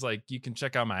right. She's like, you can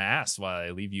check out my ass while I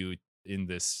leave you in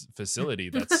this facility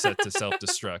that's set to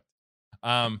self-destruct.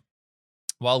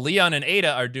 While Leon and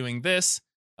Ada are doing this,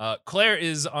 Claire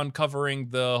is uncovering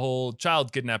the whole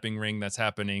child kidnapping ring that's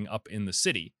happening up in the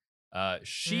city.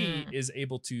 She is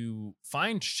able to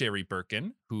find Sherry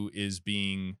Birkin, who is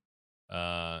being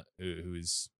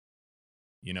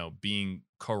being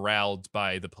corralled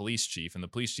by the police chief, and the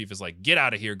police chief is like, "Get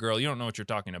out of here, girl! You don't know what you're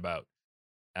talking about."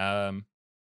 And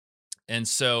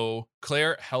so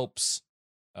Claire helps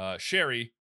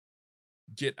Sherry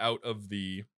get out of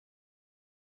the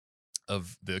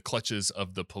clutches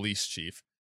of the police chief.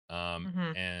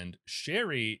 And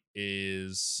Sherry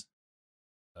is,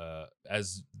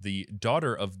 as the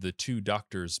daughter of the two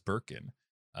doctors Birkin,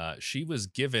 she was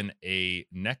given a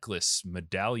necklace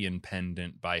medallion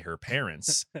pendant by her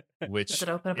parents, which does it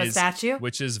open up a statue?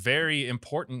 Which is very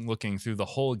important looking through the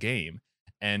whole game.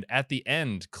 And at the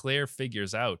end, Claire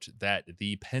figures out that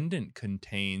the pendant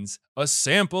contains a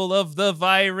sample of the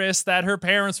virus that her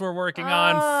parents were working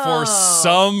on for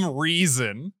some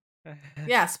reason.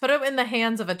 Yes, put it in the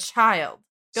hands of a child.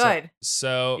 Good.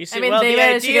 So you see, they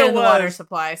managed to get in the water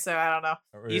supply, so I don't know.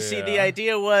 You see, the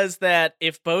idea was that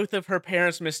if both of her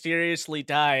parents mysteriously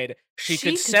died, she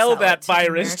could sell that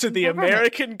virus to the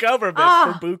American government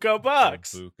for buco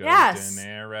bucks. Buco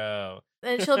dinero.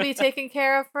 And she'll be taken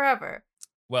care of forever.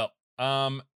 Well,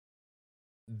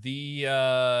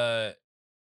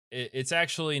 it's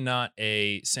actually not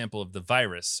a sample of the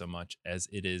virus so much as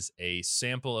it is a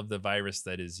sample of the virus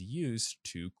that is used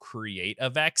to create a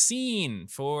vaccine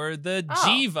for the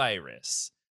G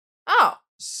virus. Oh.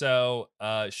 So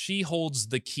she holds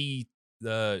the key,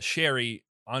 Sherry,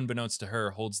 unbeknownst to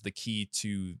her, holds the key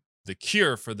to the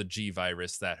cure for the G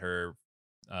virus that her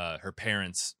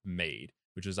parents made,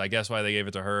 which is, I guess, why they gave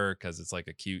it to her, because it's like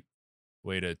a cute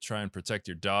way to try and protect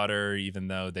your daughter, even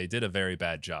though they did a very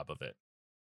bad job of it.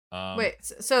 Wait,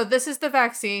 so this is the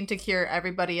vaccine to cure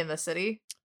everybody in the city,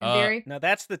 in theory? No,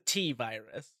 that's the T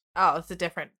virus. Oh, it's a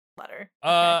different letter.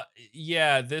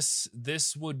 Yeah, this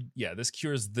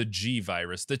cures the G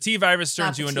virus. The T virus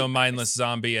turns you into a mindless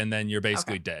zombie, and then you're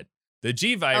basically dead. The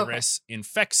G virus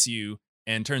infects you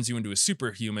and turns you into a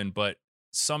superhuman, but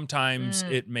sometimes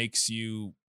it makes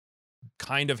you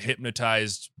kind of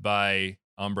hypnotized by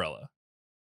Umbrella.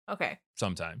 Okay.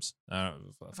 Sometimes.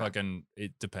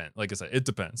 It depends. Like I said, it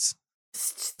depends.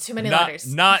 Too many letters.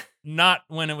 Not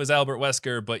when it was Albert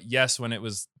Wesker, but yes, when it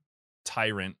was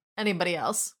Tyrant. Anybody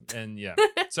else. And yeah.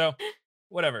 So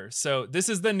whatever. So this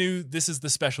is the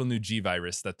special new G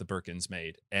virus that the Birkins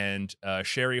made. And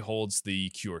Sherry holds the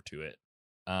cure to it.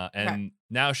 And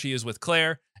now she is with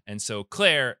Claire. And so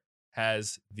Claire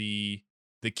has the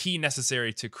key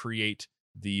necessary to create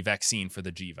the vaccine for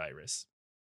the G virus.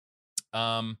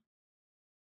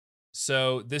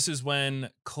 So this is when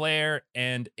Claire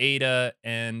and Ada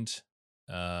and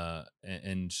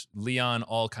Leon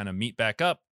all kind of meet back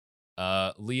up.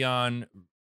 Leon,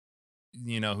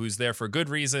 who's there for good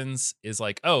reasons, is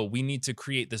like, oh, we need to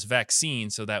create this vaccine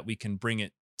so that we can bring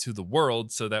it to the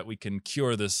world so that we can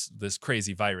cure this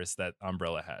crazy virus that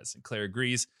Umbrella has. And Claire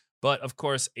agrees. But of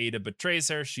course, Ada betrays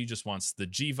her. She just wants the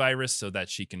G virus so that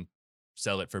she can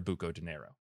sell it for buco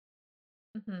dinero.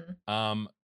 I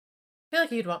feel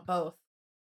like you'd want both.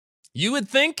 You would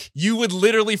think? You would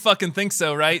literally fucking think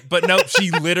so, right? But nope,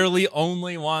 she literally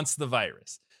only wants the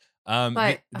virus.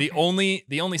 The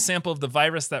only sample of the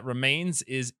virus that remains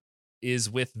is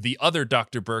with the other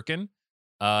Dr. Birkin.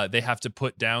 They have to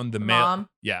put down the mom.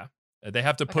 Yeah. They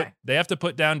have to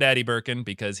put down Daddy Birkin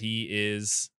because he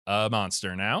is a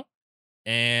monster now.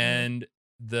 And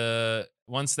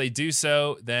once they do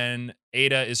so, then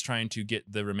Ada is trying to get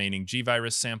the remaining G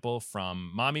virus sample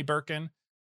from Mommy Birkin,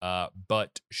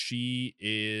 but she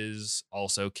is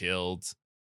also killed,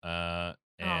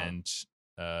 and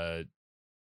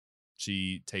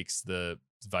she takes the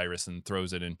virus and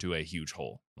throws it into a huge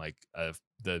hole, like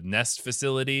the nest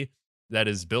facility that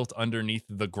is built underneath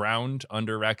the ground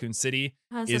under Raccoon City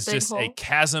is just a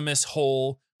chasmous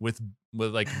hole with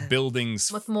like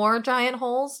buildings with more giant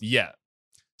holes. Yeah.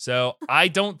 So I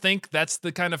don't think that's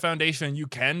the kind of foundation you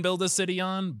can build a city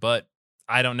on, but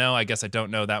I don't know. I guess I don't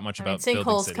know that much about building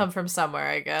sinkholes city. Come from somewhere,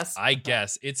 I guess. I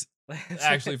guess it's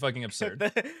actually fucking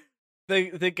absurd.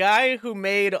 The guy who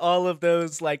made all of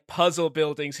those like puzzle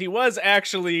buildings, he was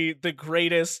actually the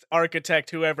greatest architect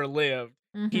who ever lived.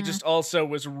 He just also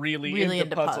was really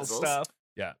into puzzle stuff.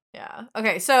 Yeah. Yeah.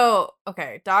 Okay, so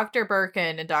Dr.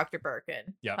 Birkin and Dr.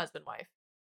 Birkin, husband, wife.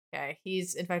 Okay,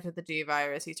 he's infected with the G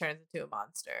virus. He turns into a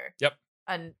monster. Yep.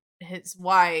 And his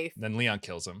wife. Then Leon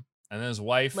kills him. And then his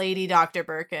wife, Lady Dr.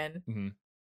 Birkin.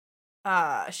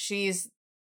 Mm-hmm. She's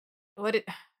what?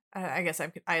 I guess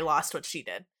I lost what she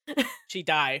did. She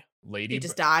died. She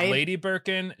just died. Lady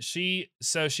Birkin. She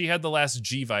had the last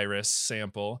G virus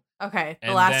sample. Okay,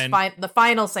 the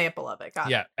final sample of it. Got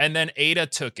it. Yeah, and then Ada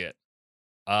took it.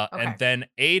 And then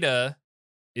Ada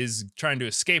is trying to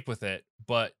escape with it,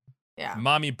 but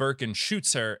Mommy Birkin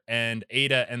shoots her, and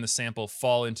Ada and the sample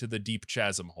fall into the deep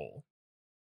chasm hole.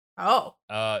 Oh.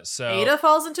 So Ada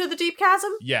falls into the deep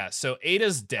chasm? Yeah, so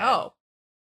Ada's dead.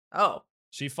 Oh.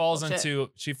 She falls into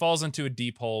a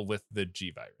deep hole with the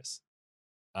G virus.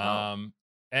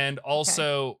 And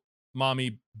also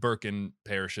Mommy Birkin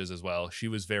perishes as well. She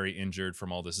was very injured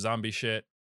from all this zombie shit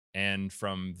and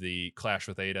from the clash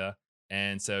with Ada,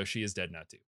 and so she is dead now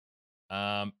too.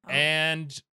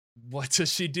 And what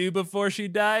does she do before she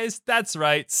dies? That's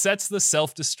right, sets the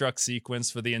self-destruct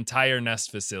sequence for the entire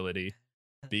Nest facility,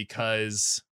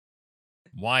 because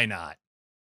why not?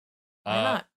 Why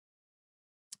not?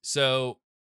 So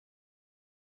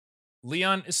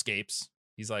Leon escapes.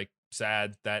 He's like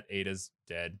sad that Ada's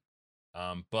dead.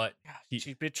 But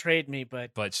she betrayed me,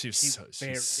 but she's so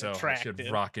attractive. She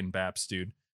had rockin' baps,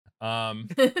 dude.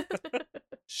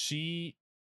 She's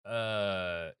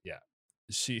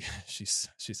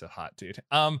a hot dude.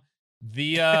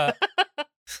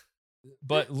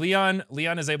 But Leon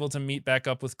is able to meet back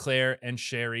up with Claire and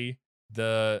Sherry,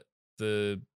 the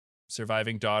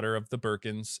surviving daughter of the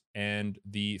Birkins, and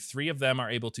the three of them are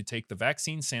able to take the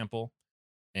vaccine sample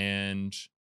and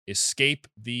escape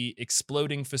the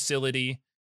exploding facility,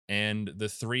 and the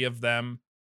three of them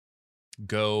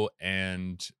go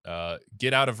and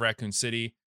get out of Raccoon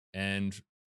City, and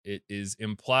it is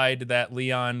implied that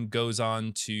Leon goes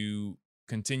on to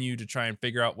continue to try and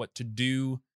figure out what to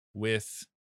do with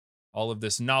all of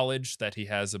this knowledge that he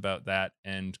has about that,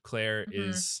 and Claire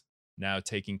is now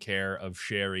taking care of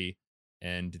Sherry,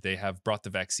 and they have brought the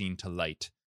vaccine to light,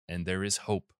 and there is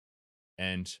hope,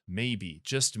 and maybe,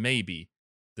 just maybe,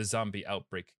 the zombie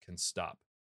outbreak can stop.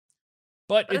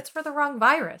 But it's for the wrong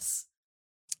virus.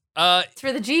 It's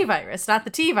for the G virus, not the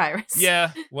T virus.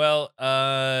 Yeah, well,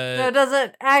 so it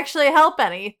doesn't actually help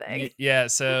anything. Yeah,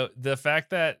 so the fact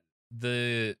that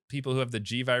the people who have the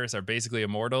G virus are basically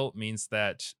immortal means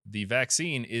that the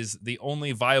vaccine is the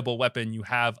only viable weapon you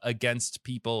have against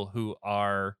people who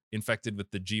are infected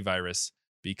with the G virus,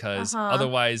 because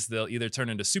otherwise they'll either turn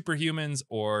into superhumans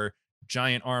or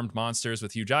giant armed monsters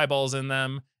with huge eyeballs in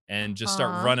them and just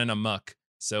start running amok.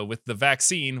 So with the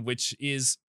vaccine, which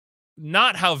is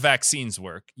not how vaccines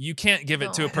work, you can't give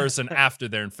it to a person after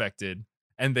they're infected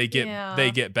and they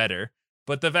get better.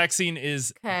 But the vaccine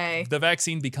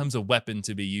becomes a weapon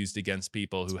to be used against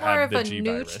people who have the G virus.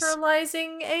 More of a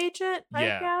neutralizing agent, I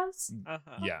guess.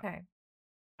 Yeah. Okay.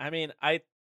 I mean, I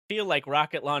feel like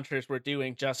rocket launchers were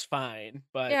doing just fine,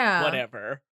 but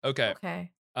whatever.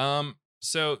 Okay.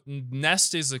 So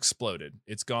Nest is exploded.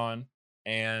 It's gone,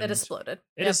 and it exploded.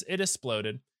 It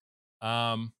exploded.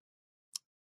 Fran,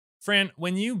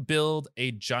 when you build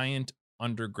a giant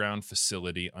underground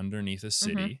facility underneath a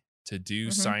city to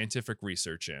do scientific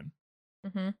research in,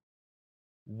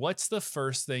 what's the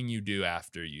first thing you do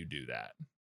after you do that?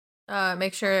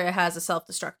 Make sure it has a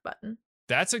self-destruct button.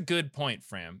 That's a good point,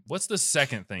 Fran. What's the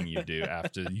second thing you do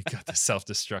after you got the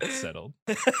self-destruct settled?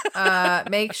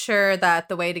 Make sure that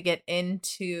the way to get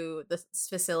into the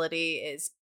facility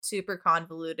is super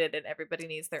convoluted and everybody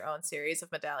needs their own series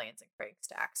of medallions and cranks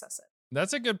to access it.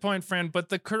 That's a good point, Fran, but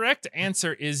the correct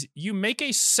answer is you make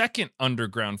a second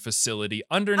underground facility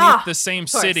underneath the same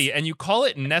city, and you call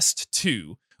it Nest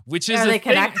 2, which is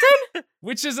connected?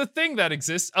 Which is a thing that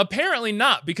exists. Apparently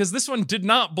not, because this one did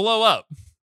not blow up.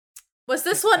 Was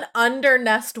this one under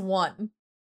Nest 1?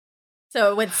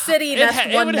 So it went city, Nest 1,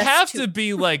 It would Nest have 2. to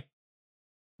be, like,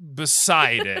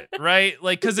 beside it, right?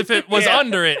 Like, because if it was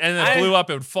under it and it blew up,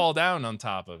 it would fall down on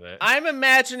top of it. I'm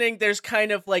imagining there's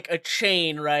kind of like a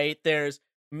chain, right? There's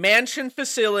mansion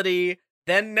facility,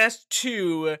 then Nest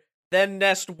 2, then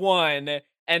Nest 1,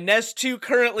 and Nest 2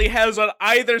 currently has on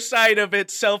either side of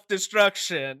it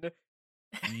self-destruction.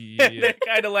 Yeah. They're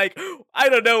kind of like, I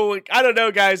don't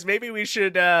know, guys. Maybe we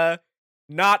should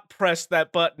not press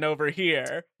that button over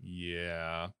here.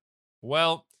 Yeah.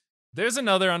 Well, there's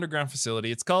another underground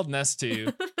facility. It's called Nest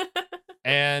 2.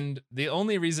 And the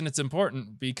only reason it's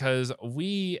important because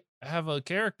we have a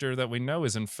character that we know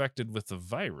is infected with the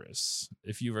virus.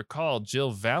 If you recall,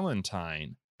 Jill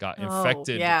Valentine got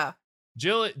infected. Yeah.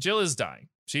 Jill is dying.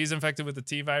 She's infected with the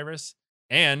T virus.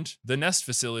 And the Nest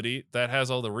facility that has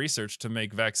all the research to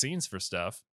make vaccines for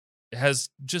stuff has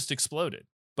just exploded.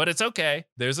 But it's okay.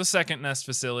 There's a second Nest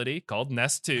facility called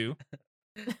Nest 2.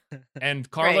 And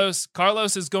Carlos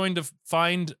is going to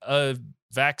find a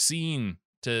vaccine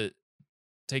to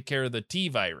take care of the T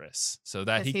virus so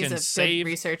that he can save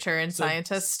good researcher and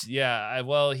scientist. Yeah,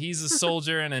 well, he's a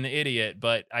soldier and an idiot,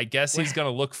 but I guess he's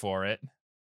going to look for it.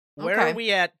 Where are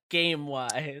we at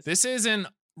game-wise? This is in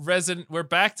we're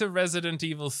back to Resident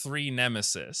Evil 3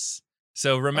 Nemesis.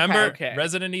 So remember,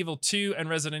 Resident Evil 2 and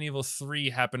Resident Evil 3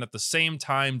 happened at the same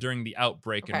time during the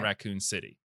outbreak in Raccoon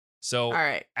City. So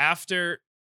after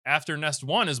Nest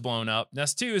 1 is blown up,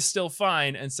 Nest 2 is still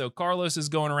fine, and so Carlos is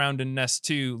going around in Nest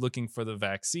 2 looking for the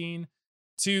vaccine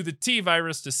to the T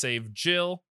virus to save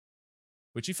Jill,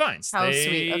 which he finds. How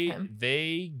sweet of him.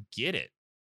 They get it.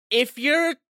 If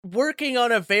you're working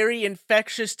on a very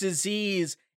infectious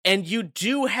disease and you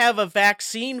do have a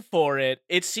vaccine for it,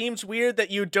 it seems weird that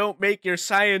you don't make your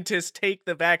scientists take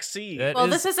the vaccine.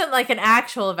 This isn't like an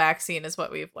actual vaccine is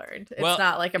what we've learned. It's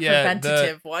not like a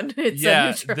preventative one. It's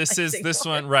a this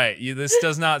one, right. This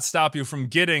does not stop you from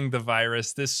getting the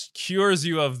virus. This cures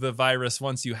you of the virus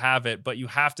once you have it, but you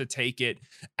have to take it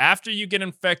after you get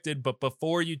infected, but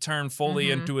before you turn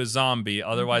fully into a zombie.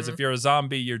 Otherwise, if you're a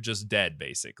zombie, you're just dead,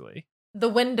 basically. The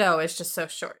window is just so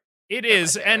short. It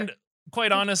is, and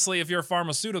quite honestly, if you're a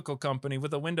pharmaceutical company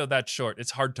with a window that short,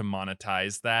 it's hard to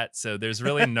monetize that. So there's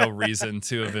really no reason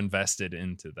to have invested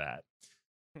into that.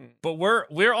 But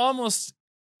we're almost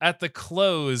at the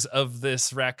close of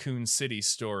this Raccoon City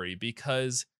story,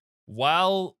 because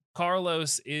while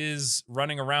Carlos is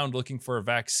running around looking for a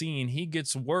vaccine, he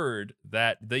gets word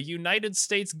that the United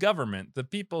States government, the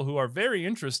people who are very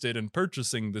interested in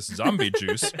purchasing this zombie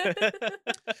juice,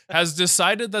 has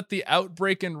decided that the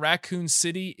outbreak in Raccoon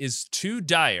City is too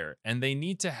dire and they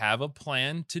need to have a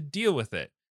plan to deal with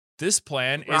it. This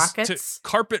plan is to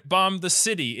carpet bomb the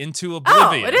city into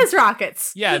oblivion. Oh, it is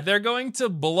rockets. Yeah, they're going to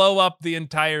blow up the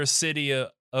entire city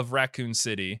of Raccoon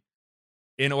City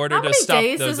in order to stop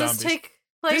those zombies. Does this take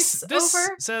place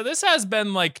over? So this has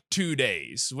been like 2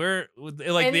 days. Where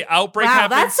the outbreak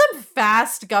happens. That's some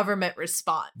fast government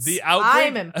response.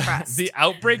 I'm impressed. The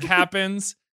outbreak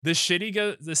happens. The city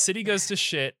goes to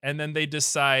shit, and then they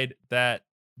decide that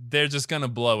they're just gonna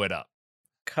blow it up.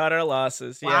 Cut our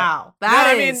losses. Wow,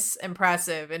 that is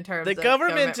impressive in terms of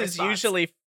government is response.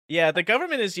 usually. Yeah, the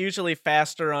government is usually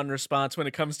faster on response when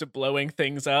it comes to blowing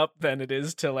things up than it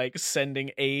is to like sending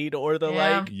aid or the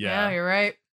like. Yeah, you're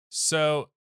right. So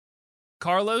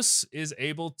Carlos is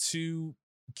able to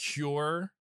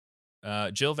cure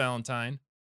Jill Valentine,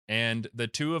 and the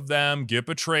two of them get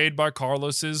betrayed by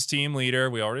Carlos's team leader.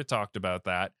 We already talked about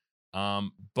that.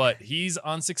 But he's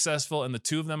unsuccessful, and the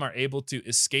two of them are able to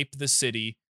escape the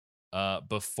city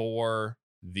before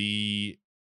the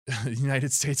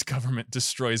United States government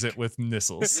destroys it with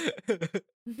missiles.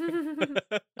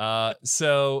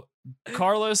 So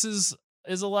Carlos is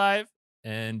alive,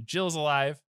 and Jill's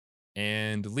alive,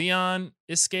 and Leon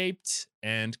escaped,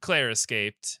 and Claire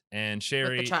escaped, and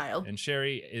Sherry with the child. And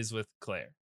Sherry is with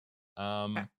Claire.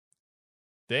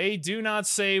 They do not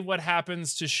say what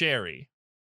happens to Sherry.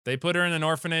 They put her in an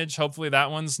orphanage. Hopefully that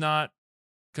one's not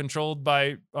controlled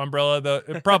by Umbrella, though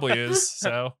it probably is.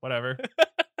 So whatever.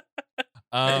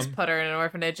 Just put her in an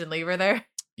orphanage and leave her there.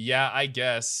 Yeah, I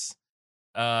guess.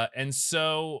 And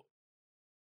so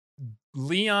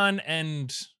Leon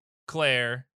and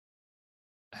Claire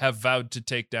have vowed to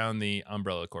take down the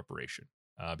Umbrella Corporation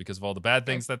because of all the bad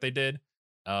things that they did.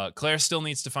 Claire still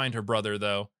needs to find her brother,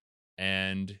 though,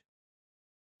 and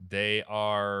they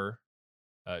are.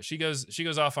 She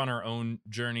goes off on her own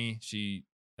journey. She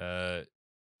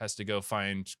has to go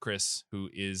find Chris, who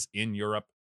is in Europe.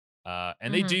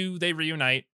 And they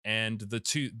reunite, and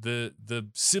the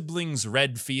siblings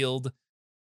Redfield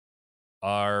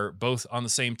are both on the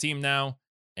same team now,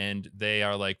 and they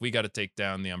are like, we got to take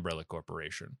down the Umbrella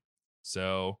Corporation.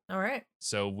 So all right.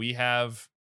 So we have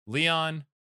Leon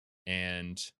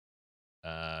and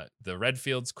the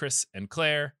Redfields, Chris and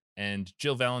Claire, and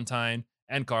Jill Valentine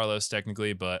and Carlos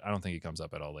technically, but I don't think he comes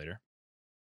up at all later.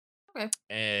 Okay.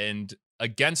 And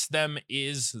against them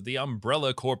is the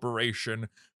Umbrella Corporation,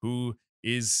 who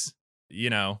is,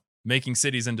 making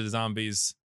cities into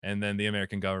zombies, and then the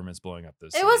American government's blowing up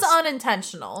those cities. It was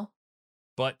unintentional.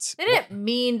 But they didn't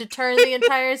mean to turn the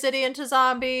entire city into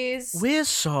zombies. We're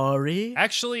sorry.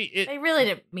 Actually, they really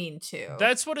didn't mean to.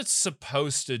 That's what it's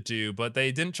supposed to do, but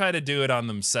they didn't try to do it on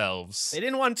themselves. They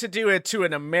didn't want to do it to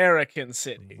an American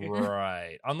city.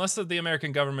 Right. Unless the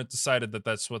American government decided that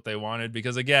that's what they wanted,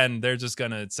 because again, they're just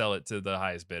going to sell it to the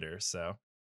highest bidder, so.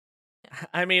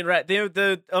 I mean, right,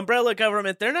 the Umbrella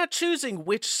government, they're not choosing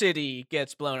which city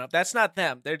gets blown up. That's not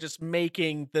them. They're just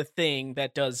making the thing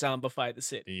that does zombify the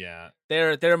city. Yeah.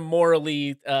 They're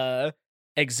morally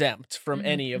exempt from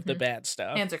any of the bad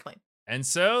stuff. Hands are clean. And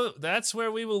so that's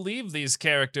where we will leave these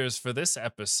characters for this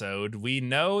episode. We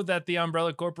know that the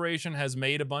Umbrella Corporation has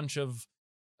made a bunch of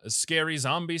scary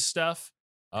zombie stuff.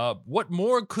 What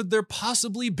more could there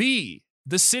possibly be?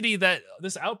 The city that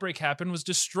this outbreak happened was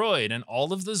destroyed, and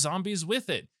all of the zombies with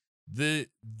it. The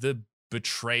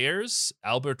betrayers,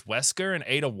 Albert Wesker and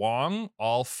Ada Wong,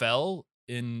 all fell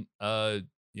in a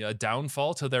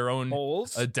downfall to their own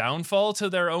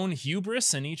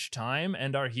hubris in each time,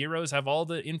 and our heroes have all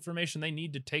the information they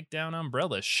need to take down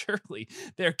Umbrella. Surely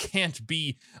there can't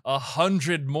be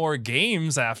 100 more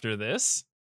games after this.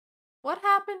 What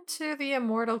happened to the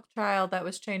immortal child that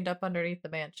was chained up underneath the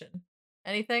mansion?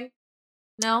 Anything?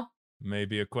 No?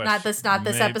 Maybe a question. Not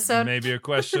this episode? Maybe a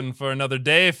question for another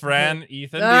day, Fran.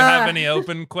 Ethan, do you have any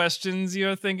open questions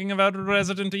you're thinking about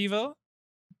Resident Evil?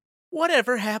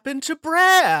 Whatever happened to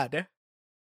Brad?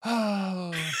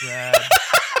 Oh, Brad.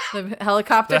 The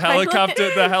helicopter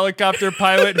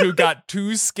pilot who got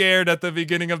too scared at the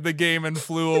beginning of the game and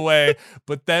flew away,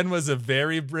 but then was a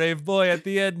very brave boy at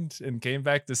the end and came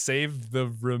back to save the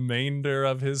remainder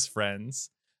of his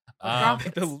friends.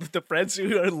 The friends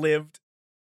who lived.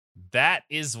 That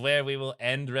is where we will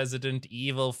end Resident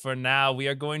Evil for now. We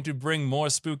are going to bring more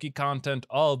spooky content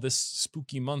all this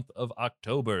spooky month of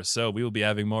October. So we will be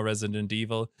having more Resident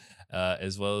Evil,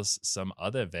 as well as some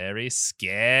other very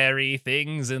scary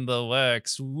things in the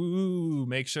works. Woo!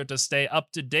 Make sure to stay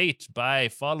up to date by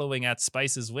following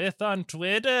 @SpicesWith on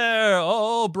Twitter.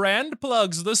 Oh, brand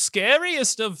plugs, the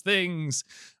scariest of things.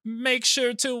 Make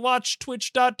sure to watch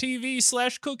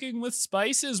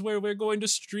twitch.tv/cookingwithspices, where we're going to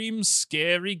stream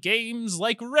scary games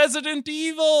like Resident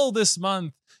Evil this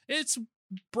month. It's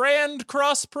brand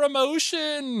cross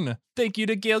promotion. Thank you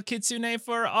to Gail Kitsune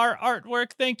for our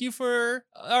artwork. Thank you for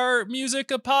our music,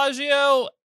 Apagio.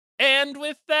 And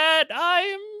with that,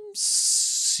 I'm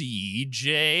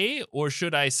CJ, or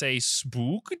should I say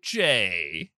Spook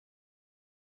J?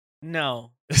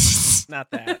 No, not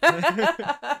that.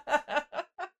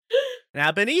 And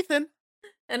I've been Ethan.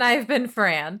 And I've been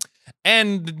Fran.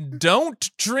 And don't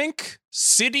drink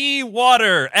city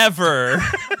water ever.